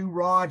pull the 2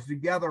 rods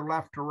together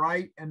left to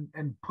right and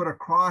put a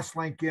cross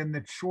link in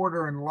that's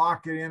shorter and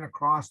lock it in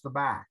across the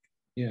back.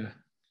 Yeah.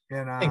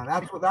 And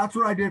that's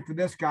what I did for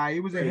this guy. He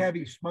was a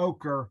heavy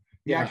smoker.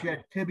 He actually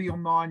had tibial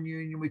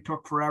non-union. We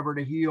took forever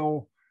to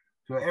heal.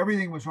 So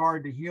everything was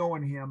hard to heal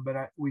in him,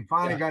 but we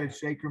finally got his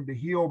sacrum to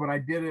heal, but I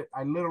did it.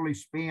 I literally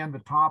spanned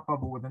the top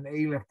of it with an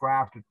A-lift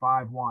graft at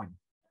 5-1.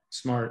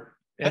 Smart.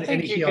 I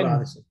think you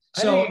can,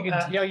 so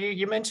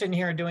you mentioned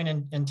here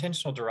doing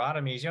intentional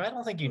durotomies. I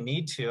don't think you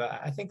need to.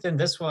 I think in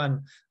this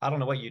one, I don't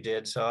know what you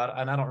did,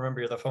 and I don't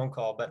remember the phone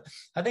call, but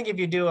I think if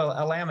you do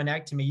a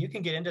laminectomy, you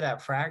can get into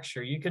that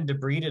fracture. You can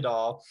debride it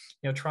all.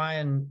 Try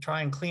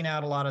and clean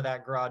out a lot of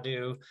that gras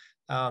du.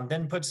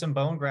 Then put some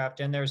bone graft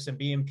in there, some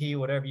BMP,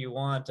 whatever you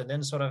want, and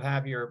then sort of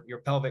have your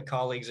pelvic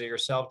colleagues or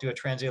yourself do a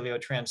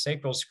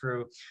transilio-transsacral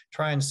screw,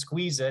 try and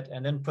squeeze it,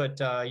 and then put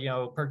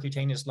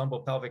percutaneous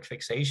lumbopelvic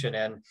fixation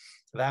in.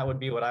 That would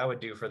be what I would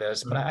do for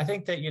this. But I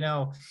think that,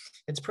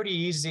 it's pretty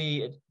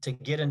easy to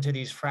get into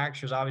these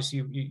fractures.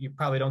 Obviously, you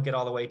probably don't get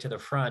all the way to the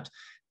front,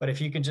 but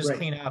if you can just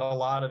clean out a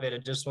lot of it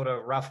and just sort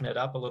of roughen it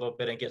up a little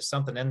bit and get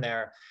something in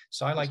there.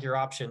 So I like your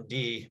option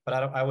D, but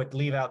I would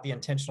leave out the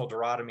intentional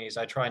durotomies.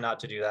 I try not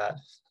to do that.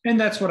 And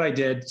that's what I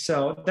did.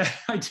 So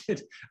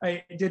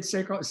I did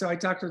sacral. So I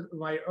talked to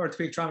my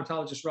orthopedic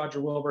traumatologist, Roger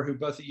Wilbur, who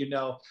both of you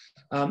know.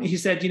 He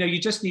said, you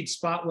just need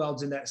spot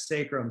welds in that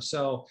sacrum.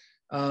 So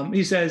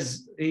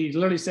he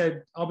literally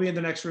said, I'll be in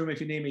the next room if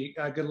you need me.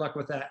 Good luck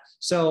with that.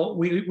 So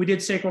we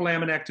did sacral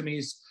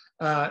laminectomies,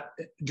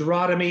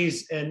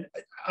 durotomies, and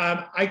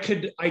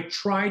I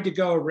tried to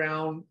go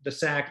around the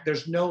sac.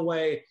 There's no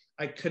way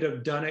I could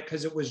have done it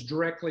because it was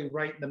directly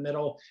right in the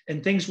middle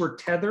and things were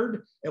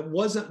tethered. It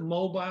wasn't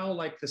mobile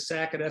like the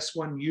sac at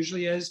S1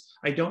 usually is.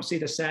 I don't see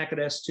the sac at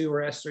S2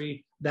 or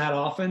S3 that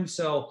often.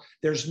 So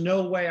there's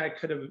no way I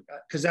could have,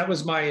 because that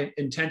was my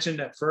intention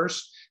at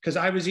first, because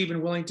I was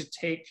even willing to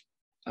take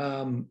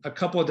a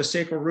couple of the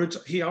sacral roots.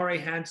 He already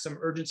had some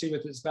urgency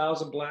with his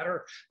bowels and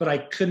bladder, but I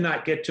could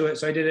not get to it.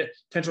 So I did it,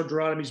 potential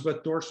durotomies,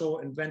 both dorsal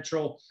and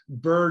ventral,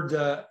 burred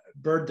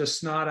the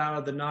snot out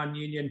of the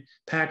non-union,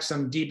 packed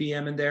some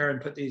DBM in there and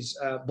put these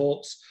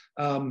bolts.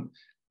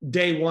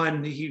 Day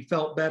 1, he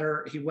felt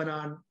better. He went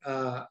on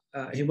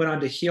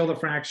to heal the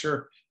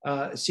fracture.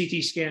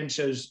 CT scan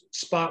shows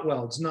spot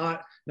welds,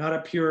 not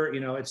a pure,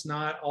 it's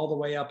not all the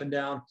way up and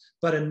down,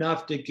 but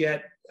enough to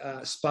get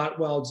spot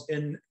welds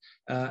in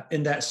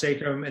that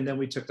sacrum, and then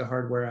we took the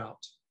hardware out.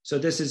 So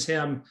this is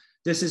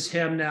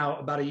him now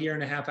about a year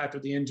and a half after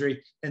the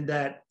injury, and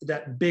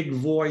that big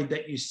void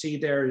that you see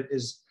there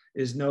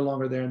is no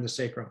longer there in the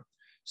sacrum.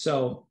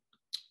 So,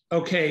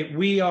 okay,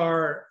 we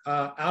are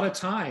out of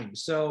time,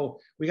 so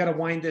we got to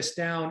wind this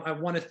down. I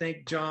want to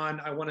thank John.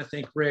 I want to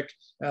thank Rick.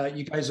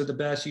 You guys are the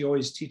best. You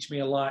always teach me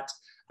a lot.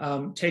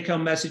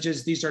 Take-home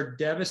messages. These are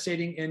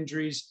devastating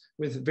injuries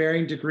with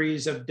varying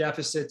degrees of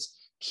deficits.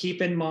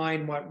 Keep in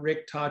mind what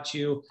Rick taught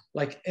you.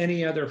 Like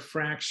any other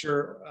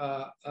fracture,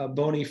 a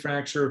bony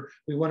fracture,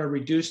 we want to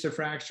reduce the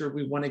fracture.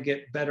 We want to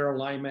get better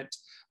alignment.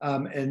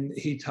 And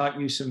he taught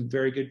you some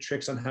very good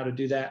tricks on how to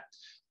do that.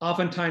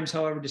 Oftentimes,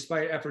 however,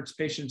 despite efforts,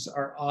 patients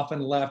are often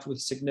left with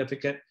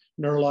significant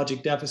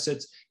neurologic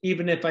deficits.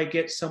 Even if I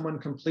get someone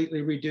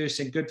completely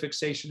reduced and good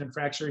fixation and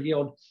fracture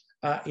healed,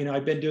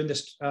 I've been doing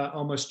this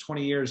almost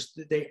 20 years.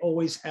 They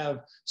always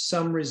have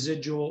some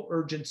residual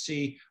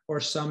urgency or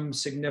some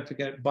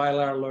significant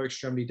bilateral lower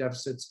extremity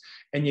deficits.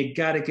 And you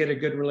got to get a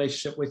good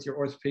relationship with your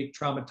orthopedic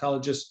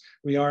traumatologist.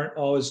 We aren't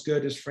all as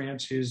good as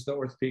France, who's the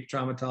orthopedic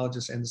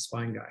traumatologist and the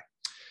spine guy.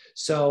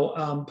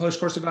 So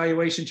post-course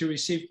evaluation, to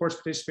receive course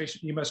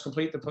participation, you must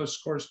complete the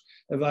post-course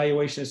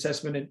evaluation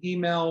assessment and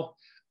email.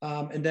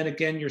 And then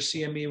again, your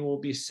CME will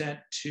be sent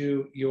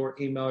to your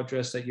email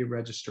address that you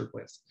registered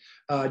with.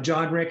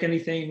 John, Rick,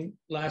 anything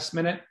last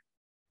minute?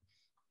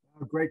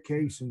 Great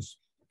cases.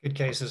 Good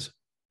cases.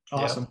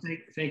 Awesome. Yeah.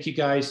 Thank you,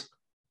 guys.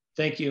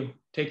 Thank you.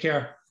 Take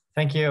care.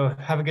 Thank you.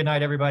 Have a good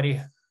night,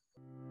 everybody.